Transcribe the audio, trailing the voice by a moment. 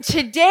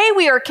Today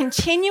we are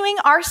continuing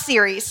our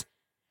series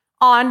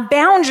on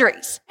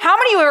boundaries. How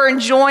many of you are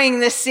enjoying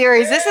this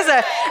series? This is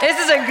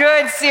a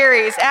good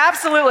series,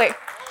 absolutely.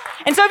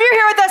 And so if you're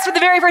here with us for the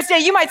very first day,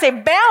 you might say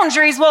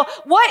boundaries. Well,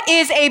 what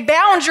is a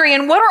boundary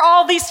and what are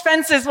all these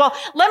fences? Well,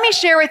 let me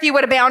share with you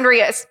what a boundary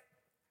is.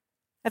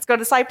 Let's go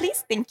to the slide,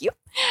 please. Thank you.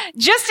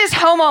 Just as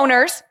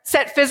homeowners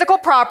set physical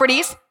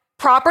property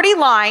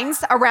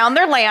lines around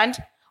their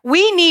land,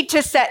 we need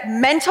to set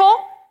mental,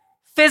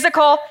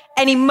 physical,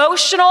 and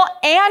emotional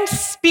and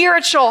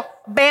spiritual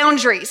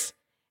boundaries.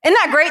 Isn't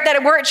that great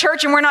that we're at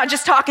church and we're not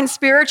just talking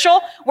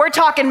spiritual? We're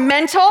talking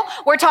mental,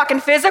 we're talking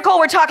physical,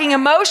 we're talking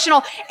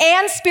emotional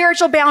and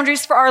spiritual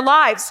boundaries for our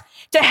lives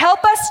to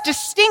help us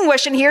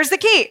distinguish. And here's the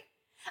key.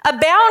 A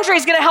boundary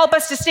is going to help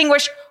us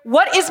distinguish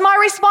what is my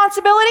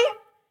responsibility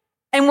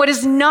and what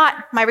is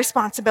not my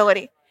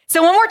responsibility.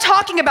 So when we're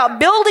talking about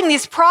building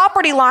these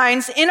property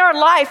lines in our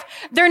life,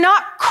 they're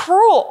not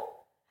cruel.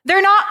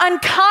 They're not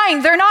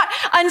unkind. They're not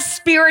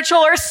unspiritual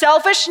or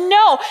selfish.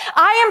 No,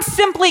 I am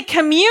simply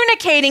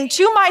communicating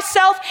to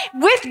myself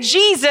with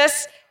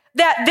Jesus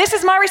that this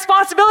is my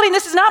responsibility and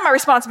this is not my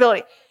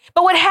responsibility.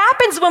 But what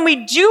happens when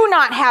we do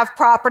not have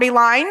property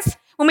lines,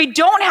 when we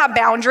don't have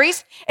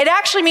boundaries, it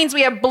actually means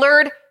we have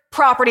blurred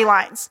property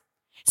lines.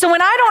 So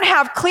when I don't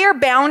have clear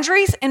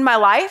boundaries in my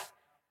life,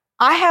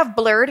 I have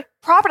blurred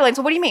property lines.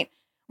 So what do you mean?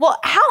 Well,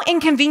 how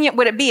inconvenient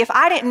would it be if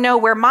I didn't know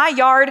where my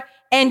yard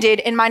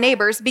ended and my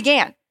neighbor's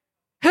began?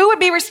 Who would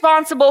be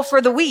responsible for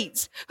the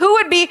weeds? Who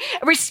would be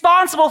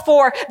responsible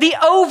for the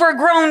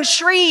overgrown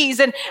trees?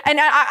 And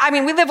I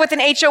mean, we live with an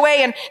HOA,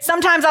 and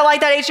sometimes I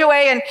like that HOA,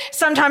 and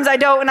sometimes I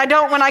don't, and I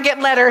don't when I get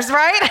letters,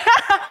 right?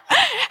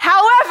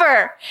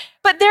 However,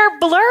 but they're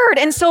blurred,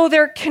 and so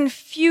they're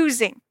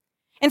confusing.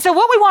 And so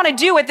what we want to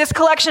do with this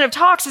collection of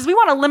talks is we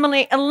want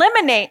to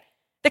eliminate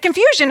the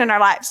confusion in our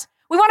lives.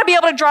 We want to be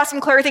able to draw some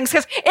clear things,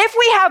 because if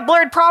we have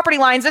blurred property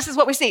lines, this is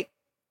what we see.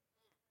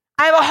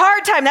 I have a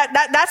hard time.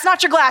 That's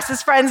not your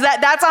glasses, friends.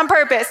 That's on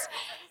purpose.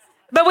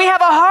 But we have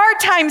a hard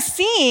time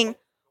seeing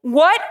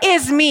what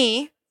is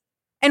me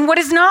and what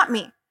is not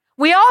me.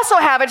 We also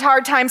have a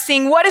hard time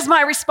seeing what is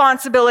my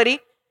responsibility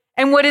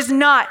and what is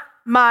not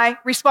my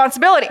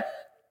responsibility.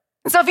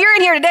 So if you're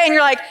in here today and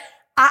you're like,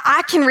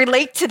 I can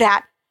relate to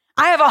that.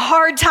 I have a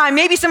hard time.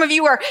 Maybe some of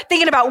you are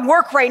thinking about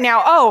work right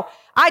now. Oh,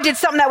 I did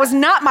something that was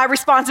not my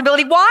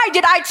responsibility. Why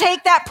did I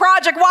take that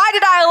project? Why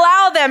did I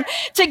allow them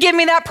to give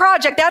me that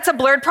project? That's a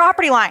blurred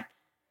property line.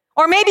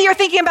 Or maybe you're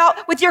thinking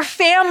about with your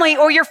family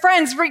or your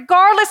friends,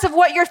 regardless of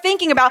what you're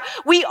thinking about,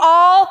 we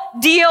all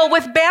deal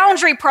with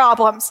boundary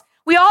problems.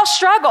 We all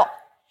struggle.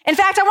 In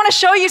fact, I want to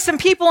show you some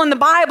people in the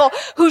Bible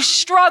who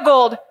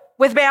struggled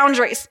with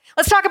boundaries.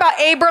 Let's talk about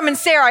Abram and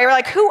Sarah. You're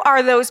like, who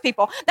are those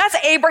people? That's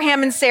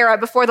Abraham and Sarah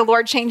before the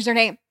Lord changed their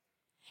name.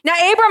 Now,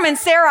 Abram and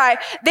Sarai,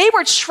 they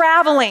were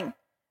traveling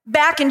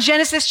back in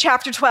Genesis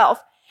chapter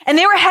 12. And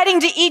they were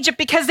heading to Egypt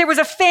because there was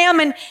a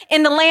famine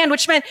in the land,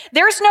 which meant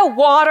there's no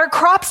water,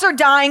 crops are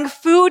dying,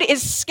 food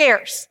is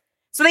scarce.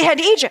 So they head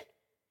to Egypt.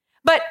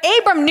 But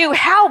Abram knew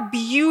how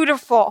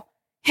beautiful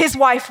his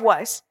wife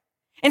was.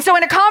 And so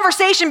in a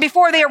conversation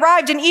before they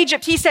arrived in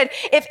Egypt, he said,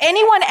 if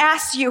anyone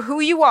asks you who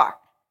you are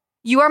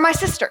my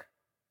sister.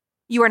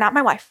 You are not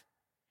my wife.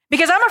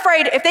 Because I'm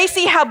afraid if they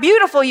see how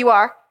beautiful you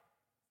are,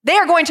 they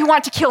are going to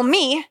want to kill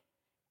me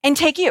and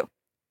take you.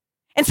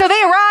 And so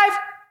they arrive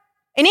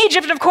in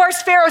Egypt, and of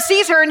course, Pharaoh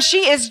sees her, and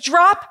she is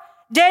drop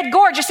dead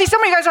gorgeous. See,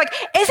 some of you guys are like,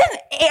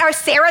 isn't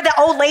Sarah the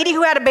old lady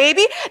who had a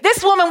baby?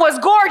 This woman was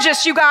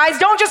gorgeous, you guys.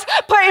 Don't just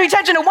pay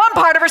attention to one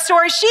part of her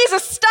story. She's a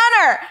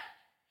stunner.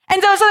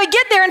 And so they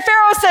get there, and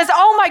Pharaoh says,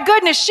 oh my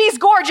goodness, she's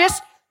gorgeous.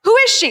 Who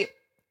is she?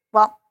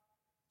 Well,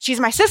 she's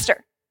my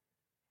sister.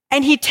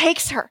 And he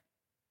takes her.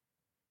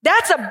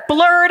 That's a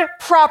blurred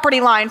property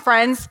line,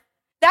 friends.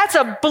 That's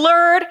a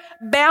blurred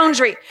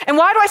boundary. And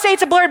why do I say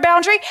it's a blurred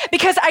boundary?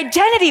 Because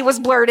identity was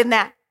blurred in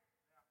that.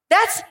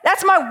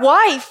 That's my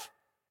wife.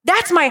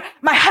 That's my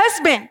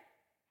husband.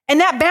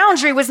 And that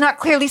boundary was not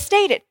clearly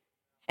stated.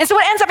 And so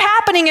what ends up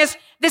happening is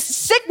this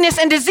sickness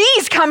and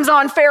disease comes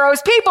on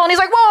Pharaoh's people. And he's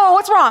like, whoa,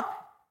 what's wrong?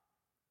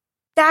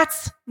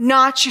 That's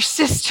not your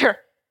sister.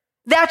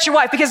 That's your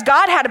wife. Because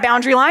God had a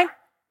boundary line.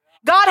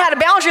 God had a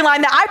boundary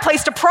line that I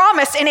placed a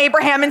promise in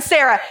Abraham and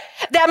Sarah,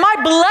 that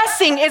my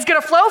blessing is going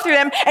to flow through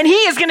them, and he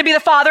is going to be the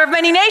father of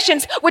many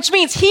nations, which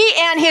means he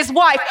and his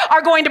wife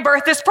are going to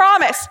birth this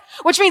promise,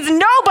 which means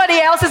nobody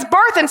else is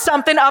birthing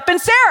something up in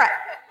Sarah.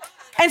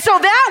 And so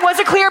that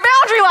was a clear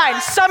boundary line.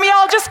 Some of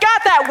y'all just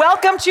got that.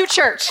 Welcome to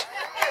church.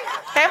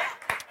 Okay?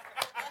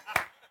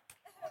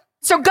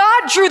 So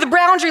God drew the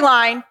boundary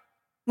line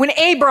when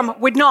Abram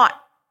would not.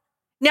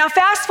 Now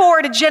fast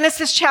forward to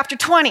Genesis chapter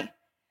 20.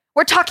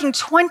 We're talking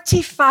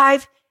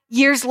 25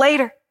 years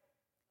later,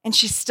 and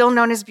she's still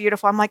known as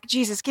beautiful. I'm like,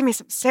 Jesus, give me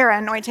some Sarah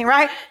anointing,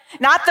 right?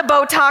 Not the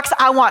Botox,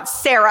 I want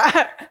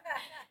Sarah.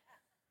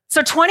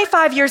 So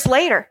 25 years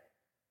later,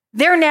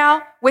 they're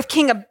now with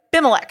King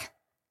Abimelech.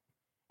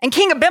 And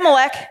King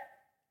Abimelech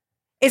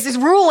is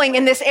ruling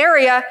in this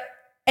area,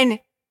 and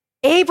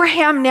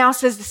Abraham now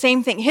says the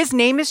same thing. His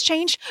name has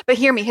changed, but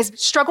hear me, his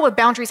struggle with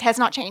boundaries has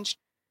not changed.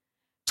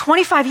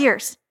 25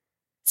 years.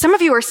 Some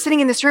of you are sitting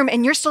in this room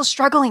and you're still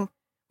struggling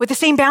with the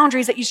same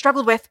boundaries that you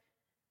struggled with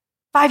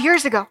 5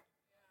 years ago,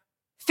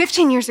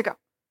 15 years ago,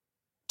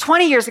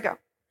 20 years ago,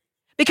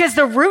 because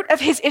the root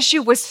of his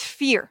issue was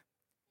fear.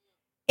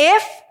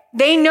 If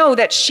they know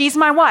that she's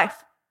my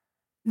wife,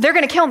 they're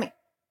going to kill me.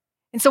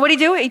 And so what did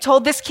he do? He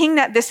told this king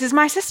that this is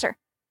my sister.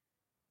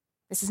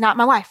 This is not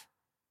my wife.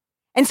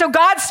 And so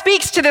God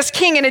speaks to this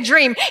king in a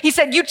dream. He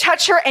said, you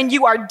touch her and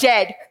you are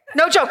dead.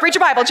 No joke. Read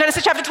your Bible,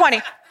 Genesis chapter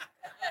 20.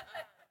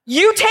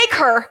 You take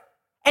her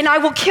and I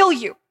will kill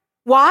you.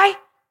 Why?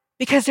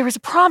 Because there was a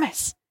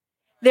promise.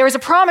 There was a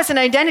promise and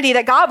identity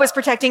that God was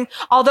protecting,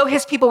 although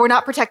his people were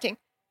not protecting.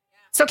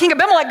 So King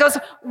Abimelech goes,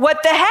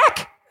 what the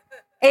heck?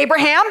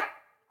 Abraham,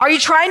 are you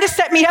trying to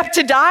set me up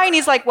to die? And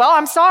he's like, well,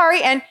 I'm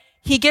sorry. And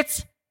he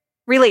gets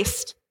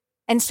released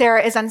and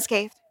Sarah is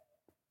unscathed.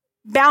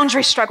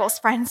 Boundary struggles,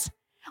 friends.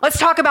 Let's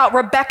talk about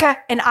Rebekah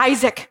and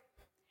Isaac.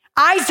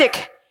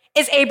 Isaac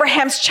is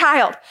Abraham's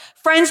child.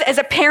 Friends, as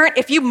a parent,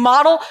 if you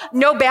model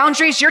no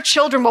boundaries, your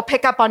children will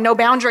pick up on no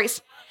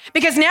boundaries.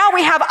 Because now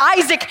we have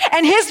Isaac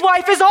and his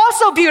wife is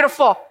also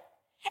beautiful.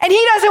 And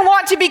he doesn't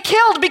want to be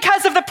killed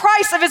because of the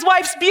price of his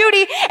wife's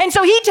beauty. And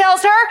so he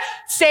tells her,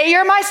 say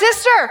you're my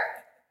sister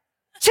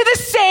to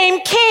the same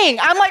king.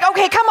 I'm like,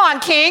 okay, come on,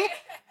 king.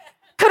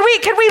 Could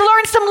we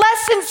learn some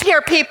lessons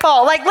here,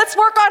 people? Like, let's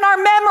work on our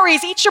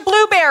memories. Eat your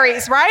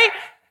blueberries, right?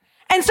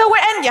 And so,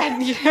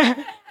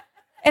 it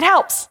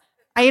helps.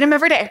 I eat them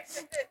every day.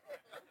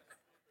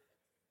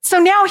 So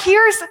now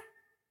here's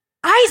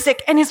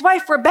Isaac and his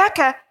wife,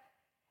 Rebekah.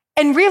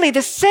 And really,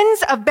 the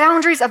sins of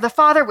boundaries of the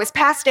father was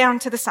passed down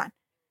to the son.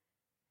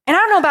 And I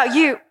don't know about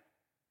you,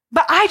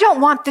 but I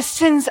don't want the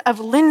sins of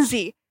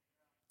Lindsay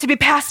to be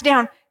passed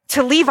down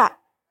to Levi.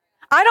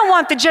 I don't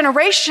want the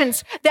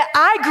generations that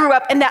I grew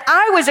up and that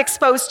I was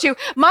exposed to.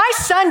 My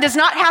son does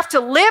not have to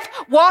live,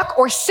 walk,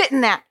 or sit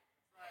in that.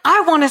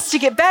 I want us to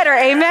get better.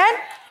 Amen?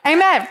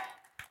 Amen.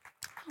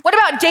 What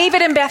about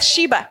David and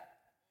Bathsheba?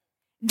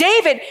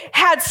 David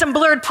had some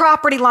blurred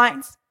property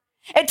lines.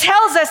 It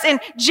tells us in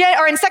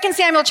 2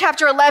 Samuel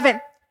chapter 11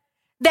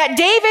 that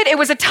David, it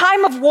was a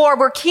time of war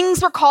where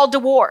kings were called to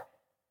war.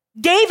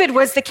 David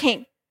was the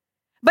king.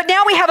 But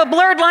now we have a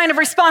blurred line of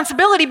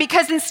responsibility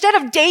because instead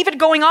of David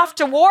going off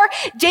to war,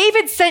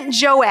 David sent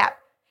Joab.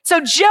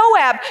 So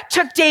Joab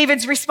took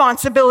David's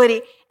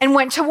responsibility and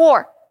went to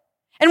war.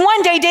 And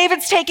one day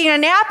David's taking a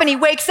nap and he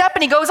wakes up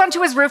and he goes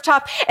onto his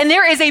rooftop and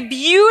there is a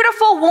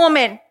beautiful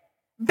woman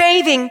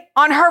bathing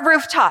on her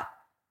rooftop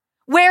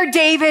where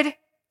David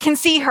can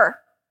see her.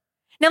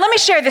 Now let me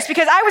share this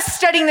because I was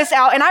studying this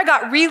out and I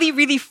got really,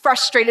 really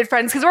frustrated,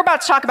 friends, because we're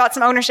about to talk about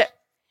some ownership.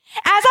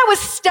 As I was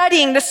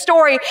studying the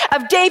story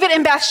of David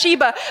and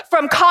Bathsheba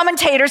from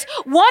commentators,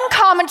 one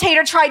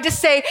commentator tried to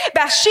say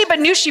Bathsheba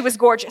knew she was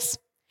gorgeous.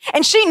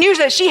 And she knew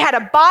that she had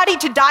a body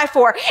to die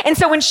for. And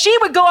so when she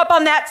would go up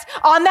on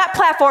that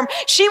platform,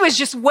 she was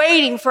just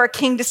waiting for a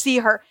king to see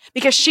her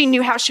because she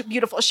knew how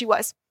beautiful she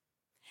was.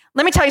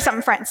 Let me tell you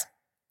something, friends.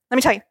 Let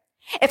me tell you.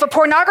 If a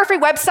pornography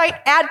website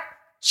ad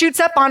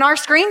shoots up on our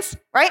screens,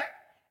 right?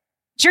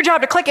 It's your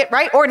job to click it,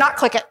 right? Or not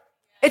click it.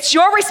 It's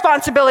your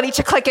responsibility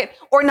to click it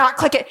or not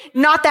click it,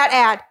 not that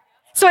ad.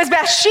 So as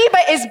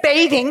Bathsheba is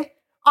bathing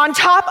on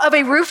top of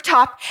a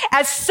rooftop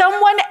as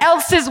someone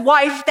else's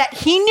wife that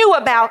he knew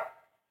about,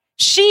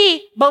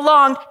 she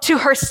belonged to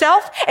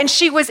herself and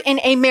she was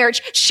in a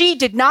marriage. She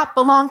did not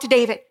belong to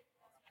David.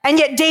 And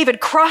yet David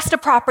crossed a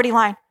property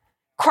line,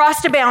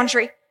 crossed a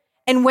boundary,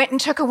 and went and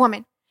took a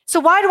woman. So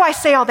why do I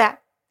say all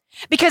that?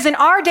 Because in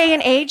our day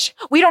and age,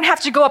 we don't have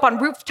to go up on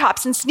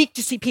rooftops and sneak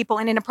to see people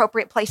in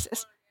inappropriate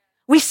places.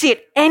 We see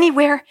it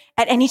anywhere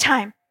at any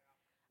time.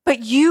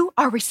 But you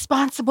are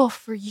responsible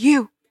for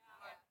you.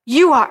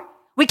 You are.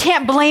 We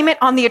can't blame it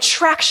on the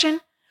attraction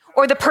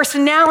or the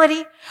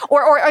personality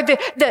or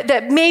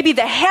the maybe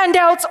the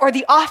handouts or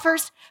the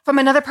offers from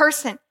another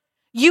person.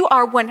 You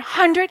are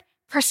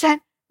 100%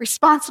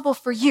 responsible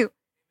for you.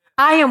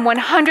 I am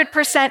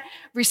 100%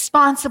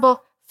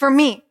 responsible for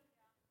me.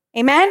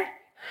 Amen?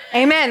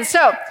 Amen.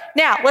 So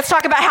now let's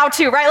talk about how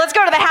to, right? Let's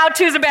go to the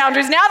how-tos of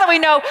boundaries. Now that we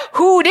know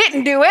who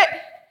didn't do it,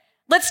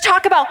 let's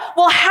talk about,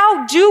 well,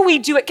 how do we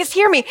do it? Because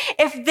hear me,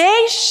 if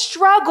they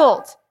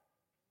struggled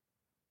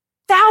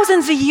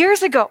thousands of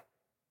years ago,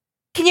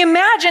 can you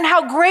imagine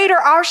how greater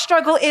our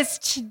struggle is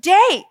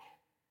today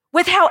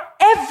with how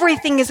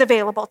everything is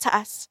available to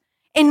us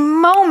in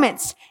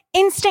moments?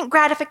 Instant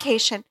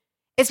gratification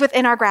is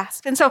within our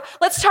grasp. And so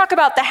let's talk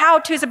about the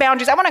how-tos of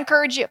boundaries. I want to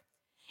encourage you.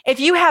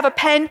 If you have a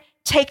pen,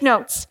 take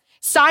notes.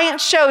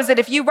 Science shows that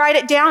if you write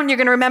it down, you're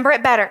going to remember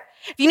it better.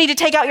 If you need to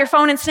take out your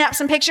phone and snap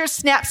some pictures,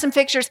 snap some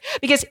pictures.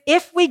 Because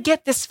if we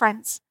get this,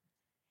 friends,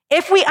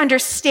 if we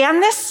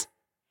understand this,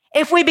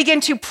 if we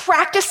begin to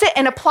practice it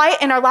and apply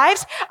it in our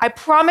lives, I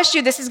promise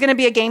you this is going to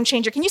be a game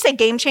changer. Can you say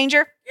game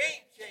changer?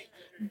 Game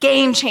changer.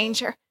 Game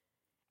changer.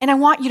 And I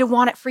want you to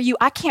want it for you.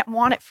 I can't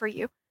want it for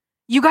you.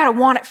 You got to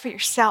want it for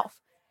yourself.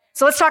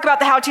 So let's talk about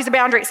the how-tos of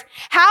boundaries.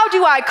 How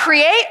do I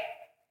create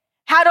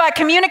How do I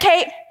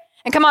communicate?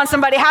 And come on,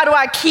 somebody, how do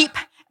I keep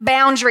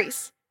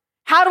boundaries?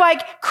 How do I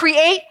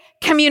create,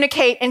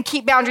 communicate, and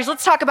keep boundaries?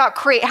 Let's talk about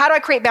create. How do I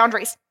create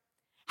boundaries?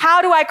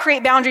 How do I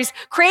create boundaries?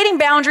 Creating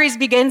boundaries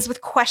begins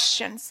with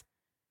questions.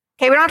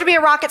 Okay, we don't have to be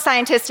a rocket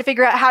scientist to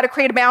figure out how to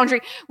create a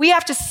boundary. We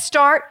have to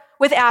start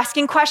with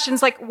asking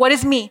questions like, what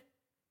is me?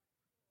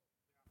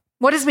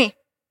 What is me?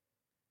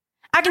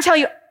 I can tell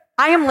you,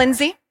 I am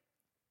Lindsay.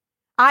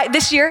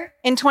 This year,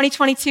 in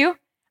 2022,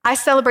 I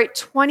celebrate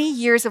 20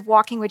 years of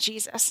walking with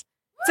Jesus.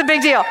 It's a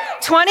big deal.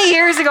 20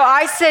 years ago,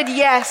 I said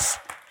yes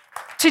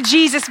to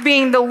Jesus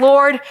being the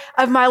Lord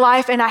of my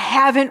life, and I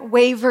haven't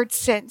wavered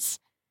since.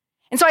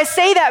 And so I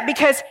say that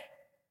because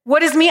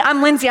what is me?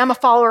 I'm Lindsay. I'm a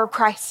follower of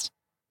Christ.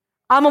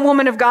 I'm a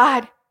woman of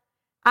God.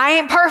 I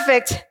ain't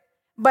perfect,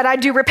 but I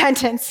do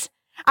repentance.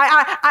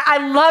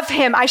 I love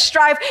him. I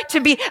strive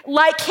to be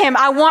like him.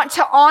 I want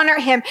to honor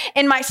him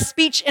in my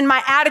speech, in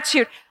my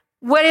attitude.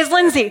 What is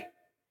Lindsay?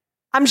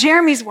 I'm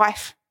Jeremy's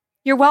wife.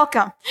 You're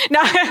welcome. No,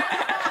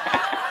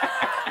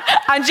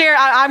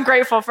 I'm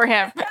grateful for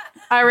him.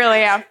 I really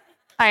am.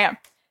 I am.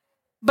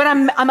 But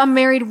I'm a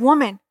married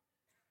woman.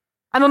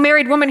 I'm a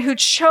married woman who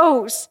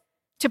chose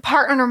to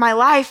partner my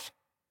life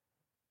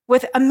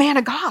with a man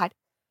of God.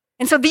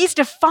 And so these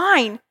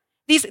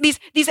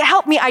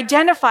help me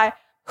identify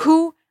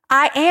who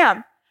I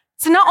am.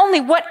 So not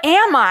only what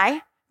am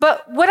I,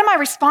 but what am I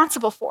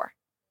responsible for?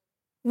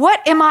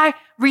 What am I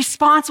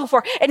responsible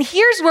for? And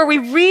here's where we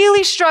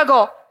really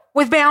struggle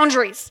with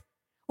boundaries.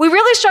 We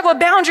really struggle with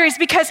boundaries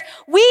because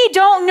we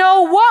don't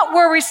know what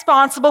we're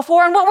responsible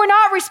for and what we're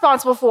not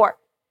responsible for.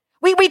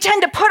 We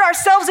tend to put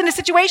ourselves into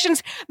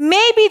situations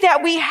maybe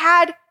that we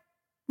had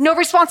no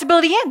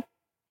responsibility in.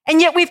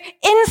 And yet we've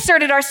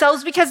inserted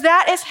ourselves because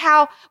that is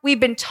how we've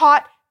been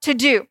taught to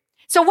do.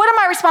 So what am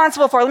I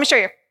responsible for? Let me show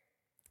you.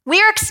 We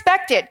are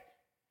expected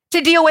to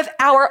deal with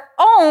our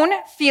own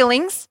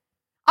feelings,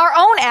 our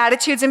own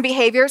attitudes and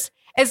behaviors,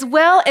 as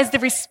well as the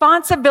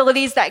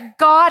responsibilities that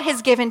God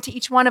has given to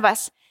each one of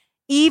us,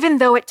 even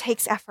though it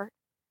takes effort.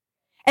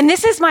 And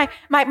this is my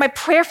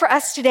prayer for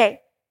us today,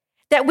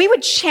 that we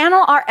would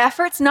channel our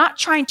efforts not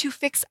trying to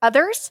fix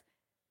others,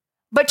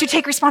 but to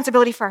take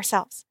responsibility for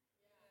ourselves.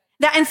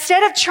 That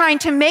instead of trying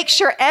to make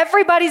sure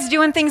everybody's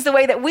doing things the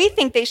way that we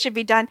think they should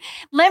be done,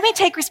 let me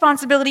take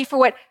responsibility for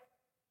what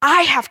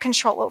I have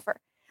control over.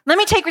 Let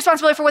me take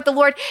responsibility for what the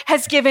Lord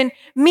has given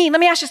me. Let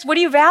me ask you this, what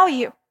do you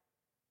value?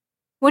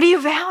 What do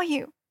you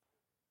value?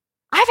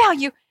 I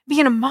value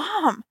being a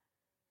mom.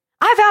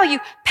 I value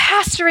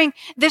pastoring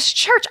this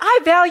church. I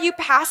value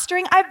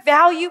pastoring. I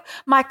value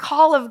my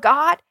call of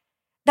God,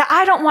 that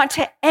I don't want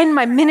to end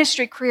my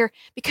ministry career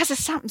because of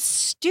something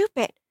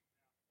stupid.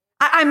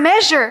 I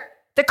measure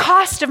the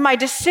cost of my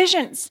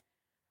decisions,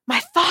 my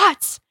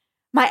thoughts,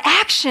 my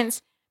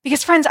actions,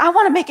 because friends, I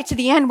want to make it to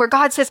the end where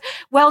God says,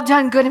 well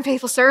done, good and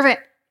faithful servant.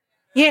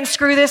 You didn't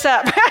screw this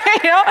up.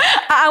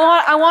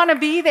 I want to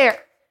be there.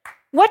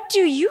 What do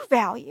you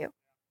value?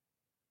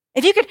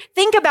 If you could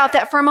think about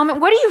that for a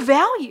moment, what do you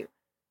value?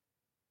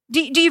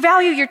 Do you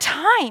value your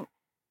time?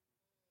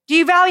 Do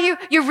you value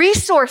your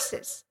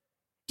resources?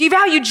 Do you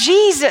value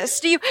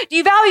Jesus? Do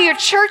you value your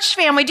church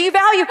family? Do you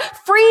value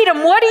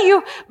freedom? What do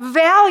you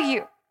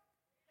value?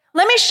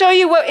 Let me show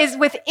you what is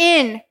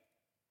within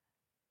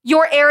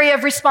your area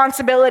of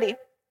responsibility.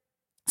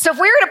 So if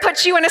we were to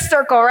put you in a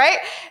circle, right?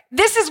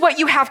 This is what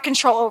you have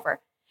control over.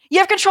 You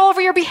have control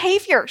over your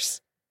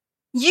behaviors.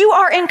 You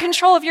are in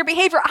control of your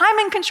behavior. I'm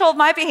in control of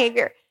my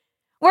behavior.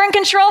 We're in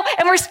control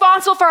and we're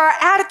responsible for our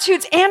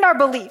attitudes and our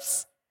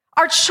beliefs,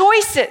 our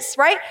choices,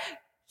 right?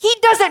 He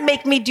doesn't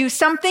make me do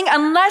something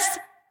unless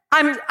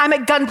I'm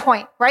at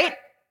gunpoint, right?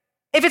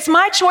 If it's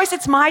my choice,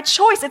 it's my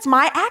choice. It's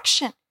my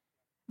action.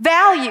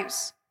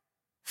 Values,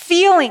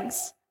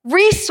 feelings,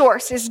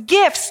 resources,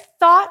 gifts,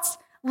 thoughts,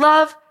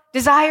 love,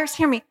 desires,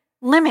 hear me,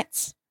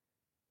 limits.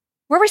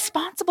 We're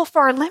responsible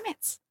for our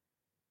limits.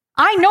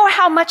 I know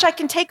how much I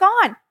can take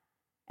on.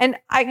 And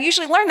I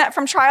usually learn that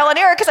from trial and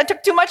error because I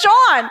took too much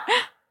on.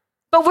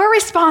 But we're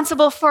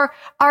responsible for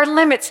our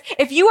limits.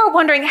 If you are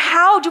wondering,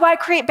 how do I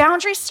create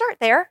boundaries? Start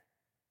there.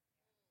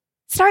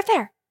 Start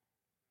there.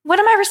 What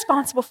am I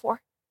responsible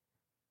for?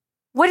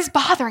 What is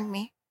bothering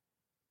me?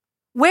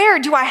 Where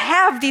do I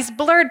have these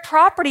blurred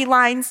property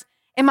lines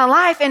in my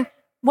life? And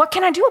what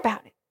can I do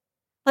about it?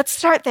 Let's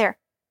start there.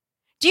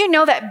 Do you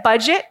know that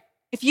budget,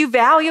 if you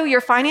value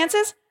your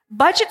finances,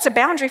 budget's a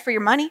boundary for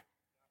your money.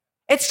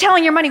 It's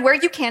telling your money where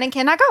you can and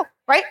cannot go,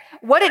 right?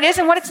 What it is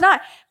and what it's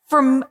not.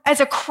 As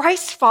a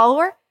Christ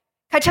follower,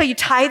 can I tell you,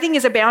 tithing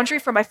is a boundary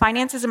for my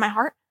finances and my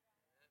heart?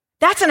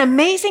 That's an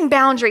amazing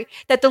boundary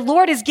that the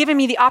Lord has given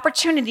me the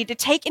opportunity to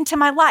take into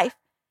my life.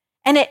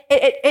 And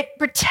it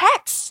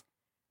protects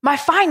my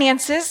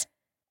finances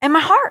and my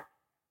heart.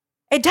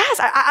 It does.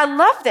 I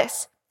love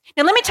this.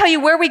 Now, let me tell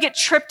you where we get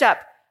tripped up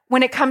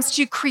when it comes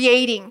to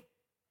creating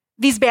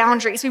these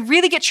boundaries. We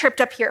really get tripped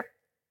up here.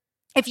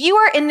 If you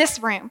are in this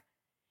room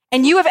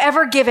and you have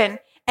ever given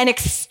an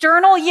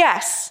external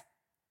yes,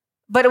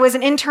 but it was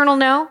an internal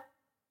no,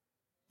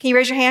 can you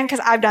raise your hand? Because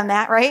I've done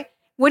that, right?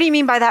 What do you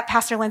mean by that,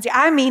 Pastor Lindsay?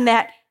 I mean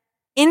that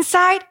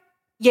Inside,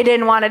 you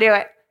didn't want to do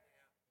it.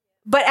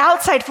 But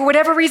outside, for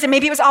whatever reason,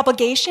 maybe it was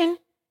obligation.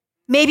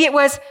 Maybe it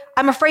was,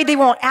 I'm afraid they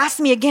won't ask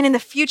me again in the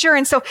future.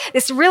 And so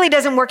this really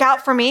doesn't work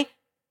out for me.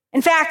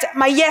 In fact,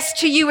 my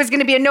yes to you is going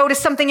to be a no to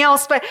something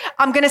else, but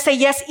I'm going to say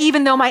yes,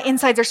 even though my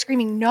insides are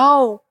screaming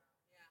no.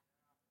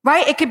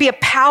 Right? It could be a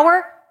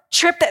power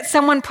trip that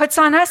someone puts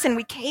on us and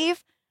we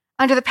cave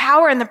under the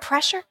power and the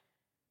pressure.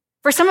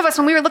 For some of us,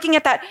 when we were looking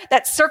at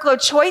that circle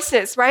of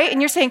choices, right?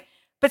 And you're saying,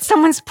 but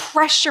someone's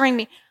pressuring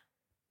me.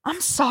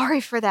 I'm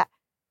sorry for that.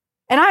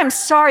 And I am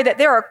sorry that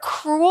there are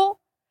cruel,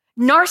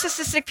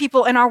 narcissistic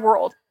people in our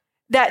world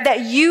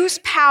that use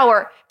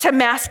power to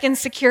mask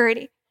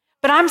insecurity.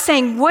 But I'm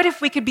saying, what if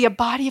we could be a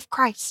body of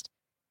Christ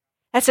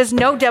that says,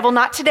 no, devil,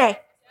 not today,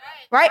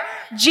 right?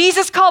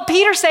 Jesus called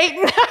Peter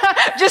Satan.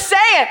 Just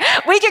saying.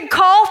 We can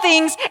call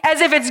things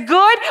as if it's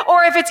good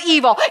or if it's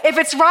evil, if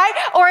it's right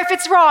or if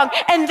it's wrong.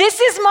 And this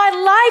is my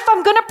life.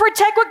 I'm going to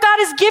protect what God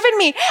has given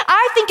me.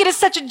 I think it is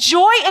such a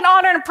joy and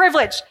honor and a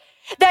privilege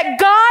that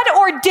God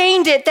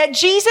ordained it, that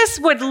Jesus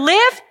would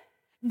live,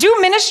 do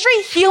ministry,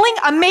 healing,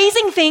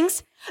 amazing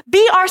things,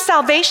 be our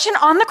salvation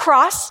on the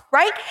cross,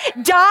 right?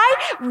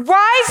 Die,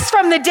 rise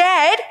from the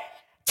dead,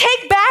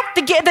 take back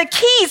the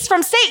keys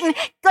from Satan,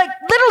 like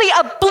literally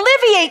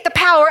obliviate the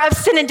power of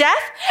sin and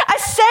death,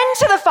 ascend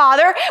to the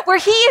Father where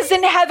he is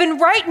in heaven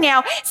right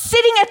now,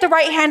 sitting at the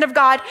right hand of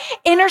God,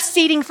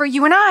 interceding for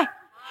you and I.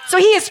 So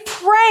he is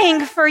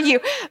praying for you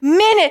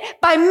minute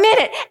by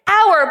minute,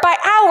 hour by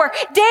hour,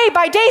 day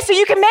by day, so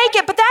you can make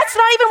it. But that's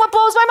not even what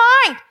blows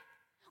my mind.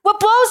 What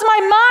blows my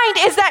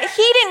mind is that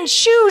he didn't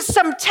choose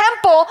some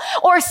temple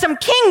or some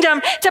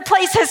kingdom to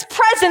place his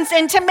presence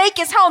in to make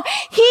his home.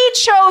 He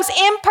chose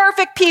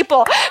imperfect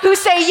people who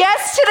say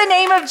yes to the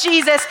name of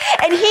Jesus,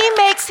 and he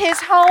makes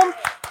his home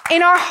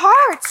in our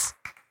hearts.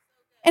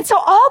 And so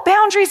all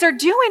boundaries are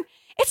doing,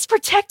 it's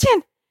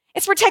protecting.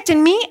 It's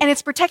protecting me, and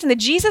it's protecting the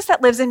Jesus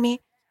that lives in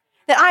me.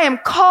 That I am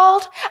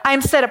called, I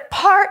am set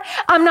apart.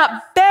 I'm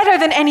not better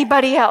than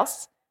anybody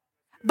else,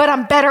 but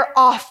I'm better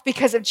off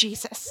because of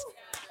Jesus.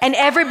 And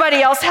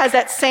everybody else has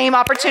that same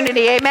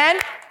opportunity. Amen?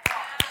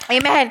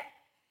 Amen.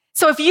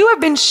 So if you have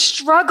been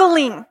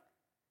struggling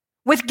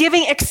with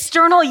giving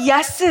external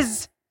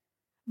yeses,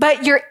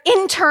 but your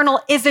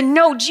internal is a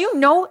no, do you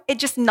know it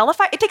just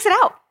nullifies? It takes it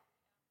out.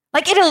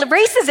 Like it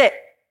erases it.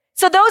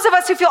 So those of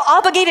us who feel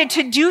obligated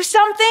to do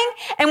something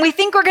and we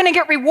think we're going to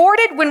get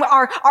rewarded when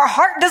our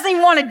heart doesn't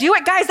even want to do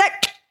it, guys,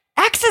 that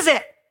X's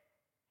it.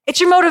 It's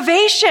your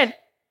motivation.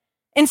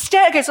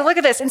 Instead, okay, so look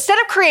at this. Instead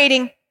of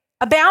creating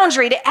a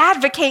boundary to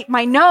advocate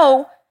my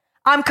no,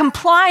 I'm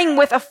complying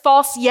with a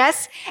false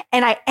yes,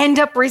 and I end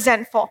up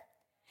resentful.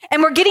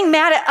 And we're getting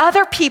mad at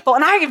other people,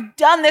 and I have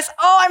done this.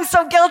 Oh, I'm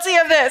so guilty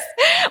of this,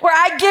 where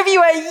I give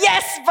you a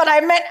yes, but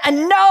I meant a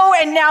no,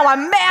 and now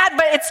I'm mad,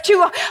 but it's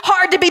too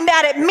hard to be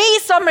mad at me,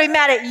 so I'm going to be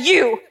mad at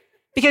you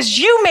because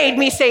you made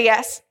me say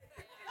yes.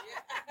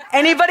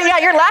 Anybody out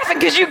here laughing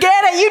because you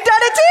get it? You've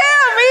done it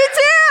too.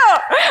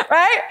 Me too,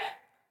 right?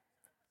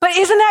 But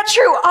isn't that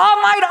true?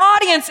 Online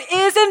audience,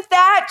 isn't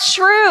that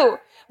true?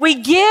 We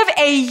give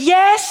a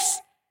yes,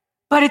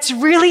 but it's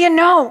really a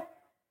no.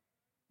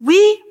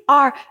 We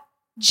are,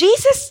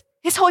 Jesus,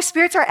 his Holy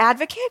Spirit's our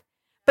advocate,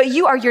 but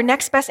you are your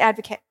next best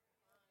advocate.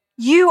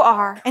 You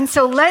are. And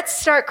so let's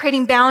start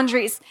creating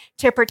boundaries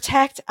to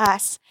protect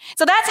us.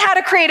 So that's how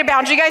to create a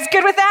boundary. You guys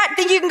good with that?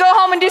 Think you can go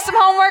home and do some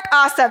homework?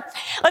 Awesome.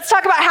 Let's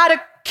talk about how to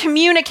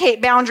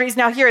communicate boundaries.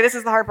 Now here, this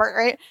is the hard part,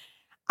 right?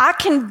 I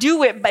can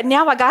do it, but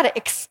now I got to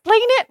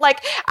explain it.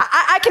 Like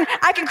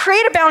I can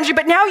create a boundary,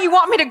 but now you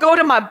want me to go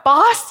to my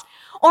boss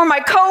or my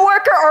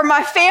coworker or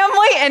my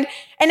family and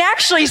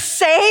actually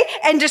say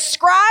and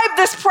describe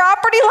this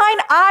property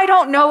line? I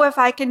don't know if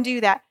I can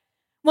do that.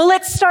 Well,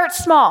 let's start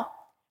small.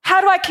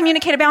 How do I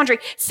communicate a boundary?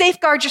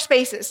 Safeguard your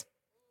spaces.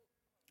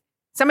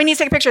 Somebody needs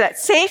to take a picture of that.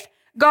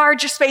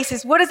 Safeguard your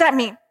spaces. What does that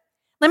mean?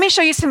 Let me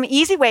show you some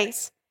easy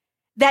ways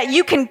that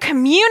you can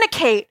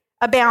communicate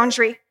a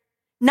boundary,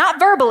 not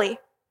verbally,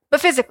 but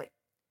physically.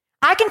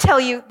 I can tell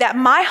you that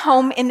my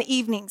home in the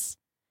evenings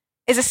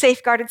is a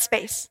safeguarded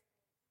space.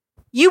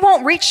 You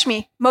won't reach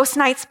me most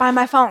nights by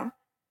my phone.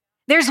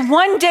 There's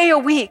one day a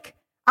week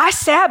I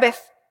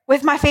Sabbath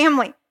with my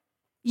family.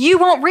 You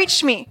won't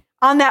reach me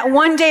on that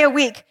one day a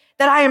week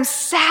that I am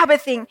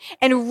Sabbathing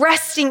and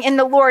resting in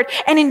the Lord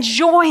and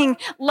enjoying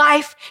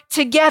life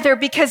together,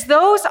 because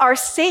those are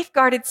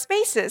safeguarded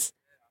spaces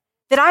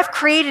that I've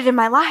created in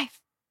my life.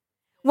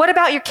 What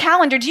about your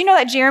calendar? Do you know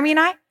that Jeremy and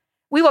I,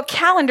 we will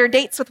calendar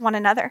dates with one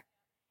another.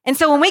 And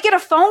so when we get a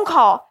phone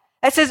call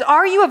that says,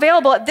 are you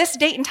available at this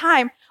date and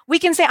time? We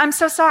can say, I'm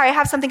so sorry, I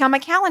have something on my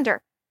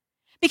calendar.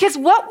 Because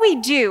what we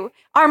do,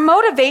 our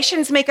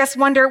motivations make us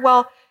wonder,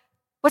 well,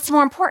 what's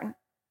more important?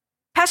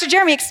 Pastor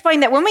Jeremy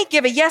explained that when we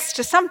give a yes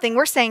to something,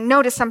 we're saying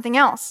no to something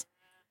else.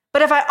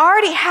 But if I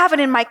already have it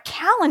in my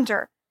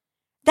calendar,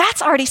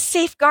 that's already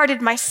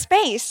safeguarded my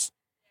space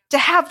to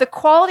have the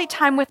quality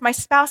time with my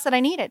spouse that I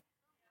needed.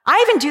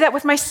 I even do that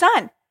with my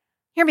son.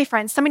 Hear me,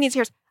 friends. Somebody needs to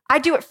hear this. I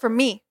do it for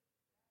me.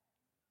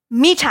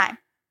 Me time,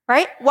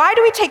 right? Why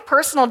do we take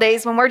personal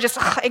days when we're just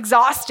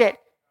exhausted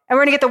and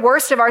we're gonna get the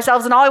worst of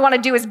ourselves and all I wanna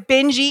do is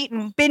binge eat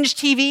and binge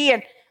TV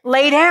and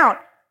lay down?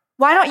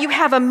 Why don't you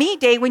have a me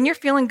day when you're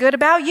feeling good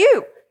about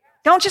you?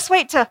 Don't just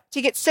wait to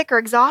get sick or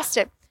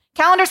exhausted.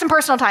 Calendar some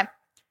personal time.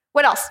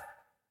 What else?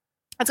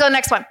 Let's go to the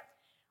next one.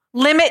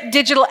 Limit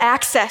digital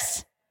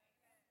access.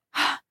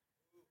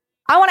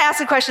 I wanna ask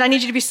a question. I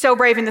need you to be so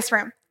brave in this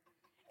room.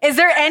 Is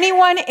there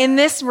anyone in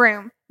this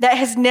room that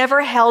has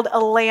never held a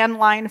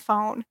landline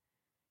phone?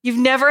 You've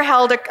never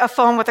held a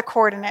phone with a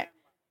cord in it?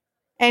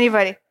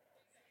 Anybody?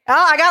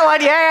 Oh, I got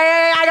one.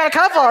 Yeah. I got a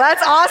couple.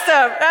 That's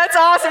awesome. That's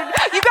awesome.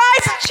 You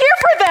guys, cheer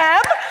for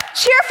them.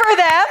 Cheer for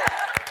them.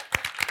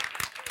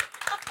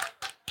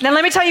 Now,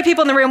 let me tell you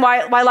people in the room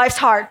why life's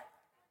hard.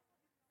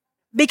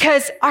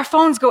 Because our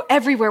phones go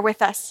everywhere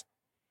with us.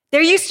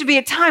 There used to be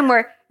a time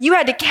where you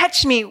had to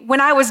catch me when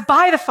I was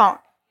by the phone.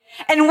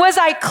 And was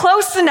I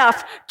close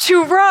enough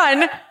to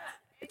run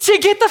to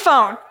get the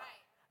phone?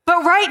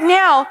 But right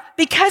now,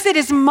 because it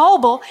is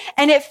mobile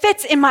and it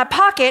fits in my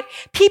pocket,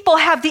 people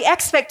have the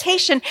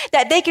expectation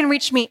that they can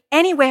reach me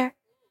anywhere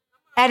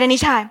at any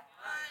time.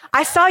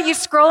 I saw you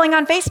scrolling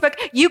on Facebook.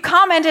 You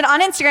commented on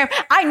Instagram.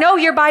 I know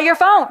you're by your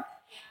phone.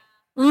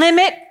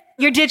 Limit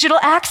your digital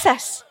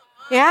access.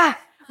 Yeah.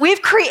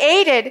 We've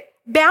created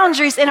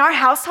boundaries in our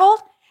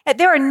household that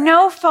there are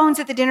no phones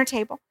at the dinner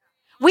table.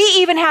 We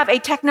even have a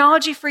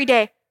technology-free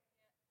day,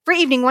 free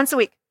evening once a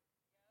week,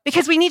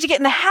 because we need to get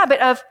in the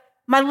habit of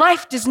my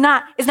life is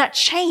not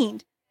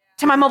chained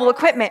to my mobile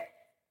equipment,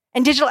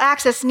 and digital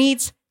access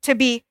needs to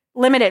be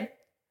limited.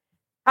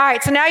 All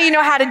right, so now you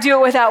know how to do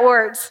it without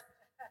words.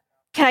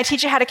 Can I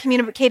teach you how to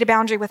communicate a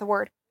boundary with a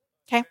word?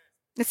 Okay,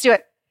 let's do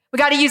it. We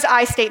got to use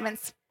I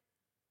statements.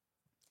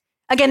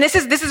 Again, this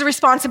is a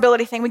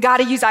responsibility thing. We got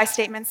to use I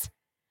statements.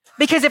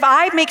 Because if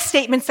I make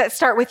statements that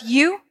start with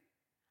you,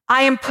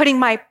 I am putting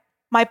my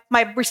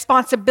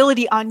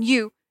responsibility on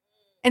you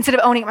instead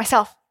of owning it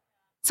myself.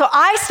 So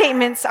I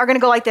statements are going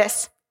to go like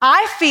this.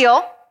 I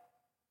feel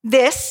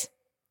this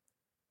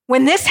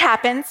when this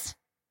happens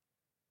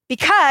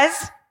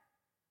because,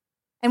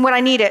 and what I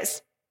need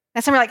is.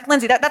 And some are like,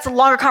 Lindsay, that's a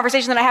longer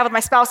conversation than I have with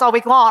my spouse all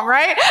week long,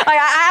 right?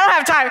 I don't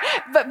have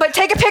time. But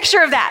take a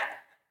picture of that.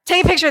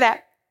 Take a picture of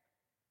that.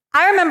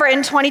 I remember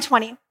in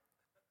 2020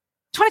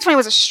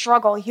 was a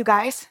struggle, you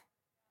guys.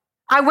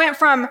 I went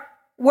from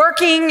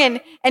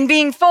working and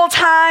being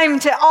full-time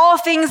to all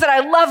things that I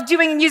love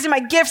doing and using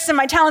my gifts and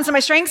my talents and my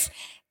strengths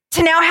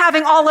to now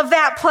having all of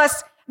that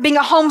plus being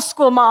a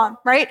homeschool mom,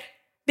 right?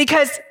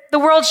 Because the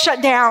world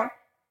shut down.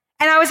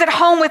 And I was at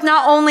home with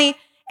not only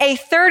a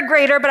third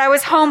grader, but I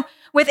was home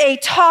with a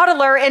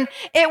toddler, and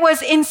it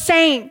was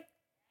insane.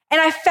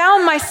 And I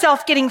found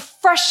myself getting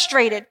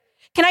frustrated.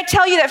 Can I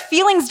tell you that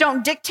feelings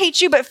don't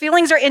dictate you, but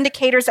feelings are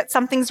indicators that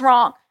something's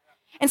wrong?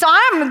 And so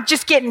I'm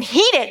just getting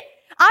heated.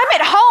 I'm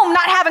at home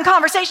not having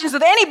conversations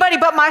with anybody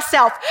but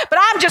myself, but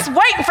I'm just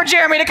waiting for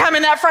Jeremy to come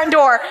in that front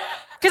door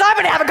because I've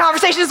been having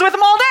conversations with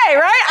him all day,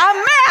 right? I'm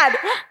mad.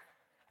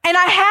 And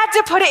I had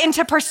to put it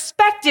into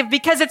perspective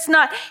because it's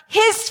not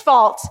his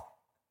fault.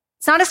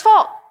 It's not his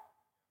fault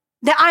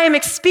that I am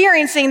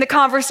experiencing the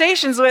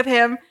conversations with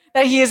him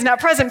that he is not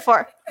present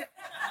for.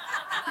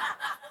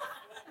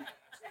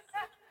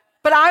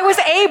 But I was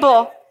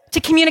able to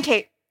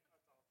communicate.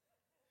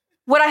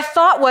 What I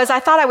thought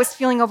I was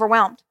feeling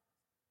overwhelmed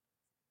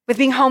with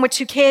being home with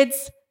 2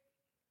 kids,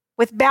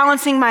 with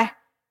balancing my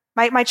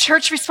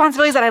church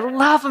responsibilities that I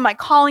love and my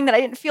calling that I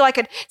didn't feel I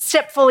could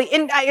step fully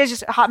in. It was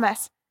just a hot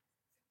mess.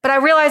 But I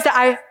realized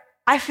that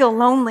I feel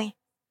lonely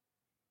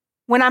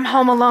when I'm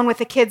home alone with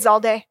the kids all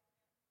day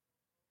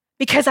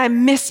because I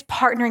miss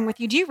partnering with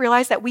you. Do you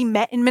realize that we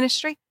met in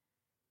ministry?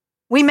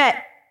 We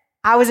met.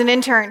 I was an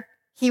intern.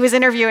 He was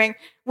interviewing.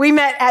 We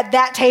met at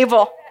that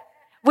table.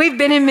 We've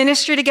been in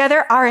ministry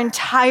together our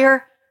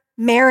entire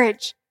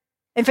marriage.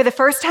 And for the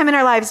first time in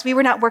our lives, we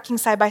were not working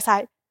side by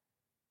side.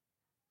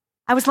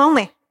 I was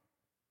lonely.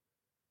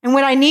 And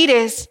what I need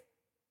is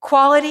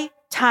quality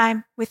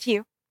time with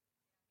you.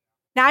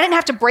 Now, I didn't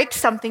have to break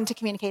something to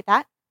communicate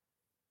that.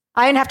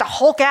 I didn't have to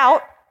Hulk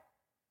out.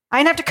 I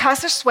didn't have to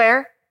cuss or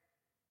swear.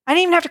 I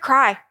didn't even have to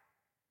cry.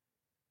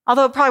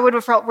 Although it probably would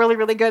have felt really,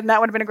 really good, and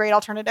that would have been a great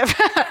alternative.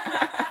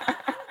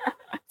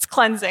 It's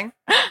cleansing.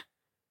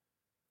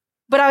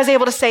 But I was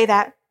able to say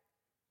that.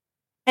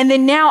 And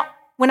then now,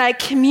 when I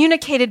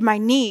communicated my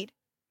need,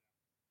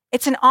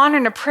 it's an honor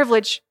and a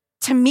privilege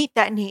to meet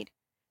that need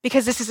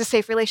because this is a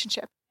safe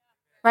relationship,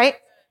 right?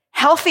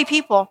 Healthy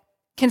people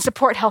can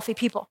support healthy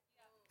people,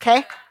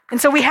 okay? And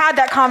so we had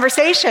that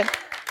conversation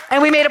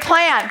and we made a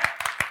plan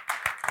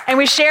and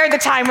we shared the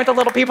time with the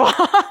little people.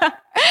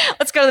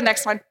 Let's go to the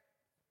next one.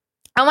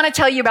 I want to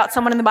tell you about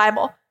someone in the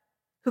Bible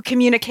who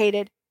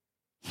communicated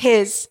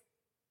his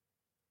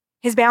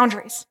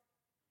boundaries.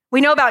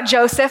 We know about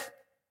Joseph.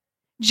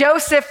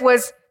 Joseph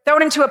was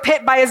thrown into a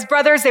pit by his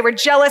brothers. They were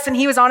jealous, and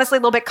he was honestly a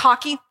little bit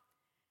cocky.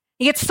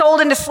 He gets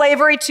sold into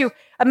slavery to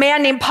a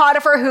man named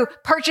Potiphar who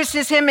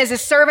purchases him as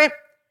his servant.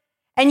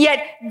 And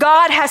yet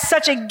God has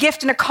such a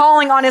gift and a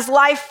calling on his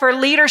life for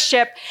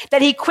leadership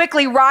that he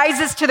quickly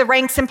rises to the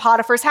ranks in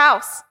Potiphar's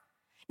house.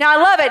 Now I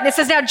love it. And it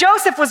says, now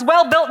Joseph was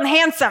well built and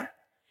handsome.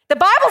 The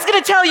Bible's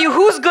going to tell you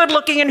who's good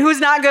looking and who's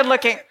not good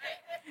looking.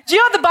 Do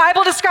you know the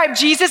Bible described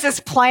Jesus as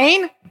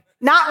plain?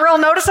 Not real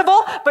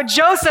noticeable, but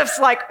Joseph's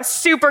like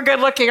super good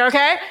looking,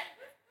 okay?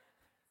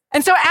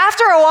 And so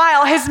after a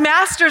while, his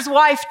master's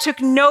wife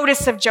took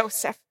notice of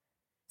Joseph.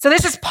 So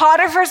this is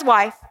Potiphar's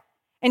wife,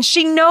 and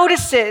she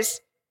notices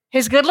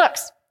his good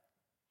looks.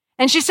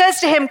 And she says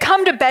to him,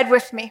 come to bed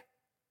with me.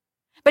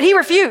 But he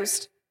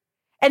refused.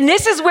 And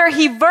this is where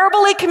he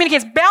verbally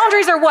communicates.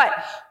 Boundaries are what?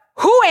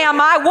 Who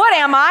am I? What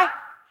am I?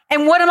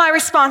 And what am I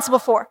responsible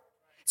for?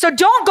 So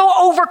don't go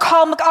over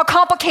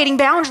complicating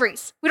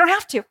boundaries. We don't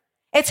have to.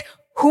 It's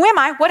who am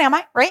I? What am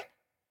I? Right?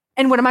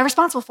 And what am I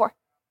responsible for?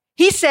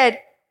 He said,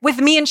 with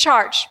me in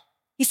charge.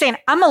 He's saying,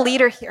 I'm a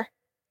leader here.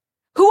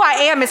 Who I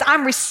am is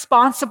I'm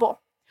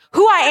responsible.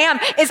 Who I am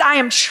is I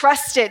am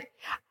trusted.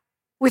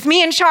 With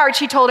me in charge,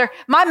 he told her,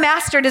 my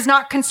master does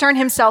not concern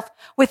himself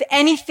with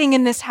anything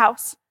in this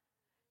house.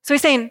 So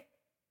he's saying,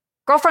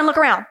 girlfriend, look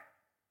around.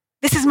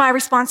 This is my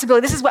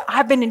responsibility. This is what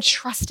I've been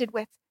entrusted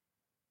with.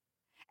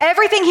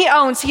 Everything he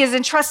owns, he has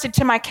entrusted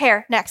to my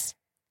care. Next.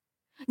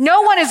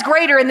 No one is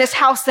greater in this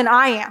house than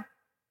I am.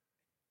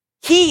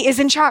 He is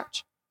in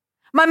charge.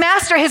 My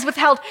master has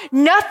withheld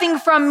nothing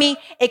from me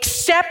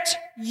except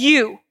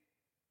you.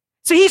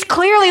 So he's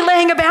clearly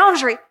laying a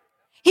boundary.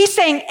 He's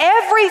saying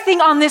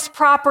everything on this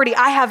property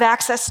I have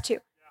access to.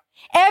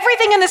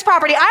 Everything in this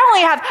property,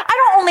 I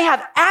don't only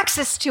have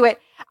access to it.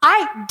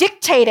 I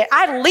dictate it.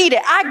 I lead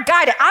it. I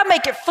guide it. I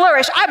make it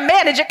flourish. I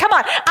manage it. Come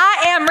on.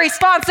 I am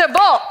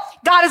responsible.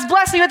 God has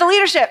blessed me with the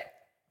leadership.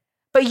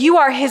 But you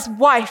are his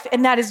wife,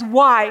 and that is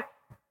why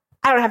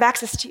I don't have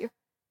access to you.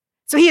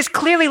 So he is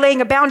clearly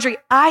laying a boundary.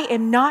 I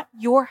am not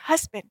your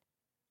husband.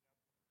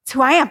 It's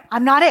who I am.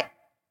 I'm not it.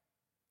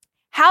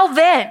 How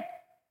then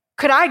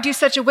could I do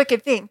such a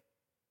wicked thing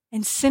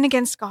and sin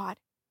against God?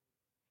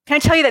 Can I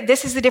tell you that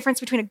this is the difference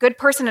between a good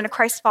person and a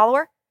Christ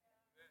follower?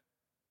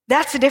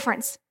 That's the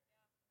difference.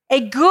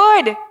 A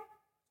good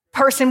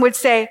person would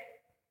say,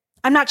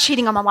 I'm not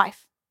cheating on my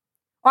wife,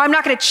 or I'm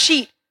not going to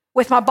cheat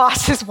with my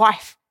boss's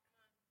wife.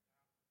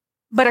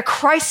 But a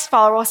Christ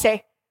follower will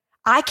say,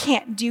 I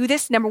can't do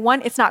this. Number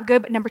one, it's not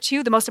good. But number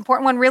two, the most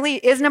important one really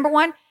is number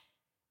one,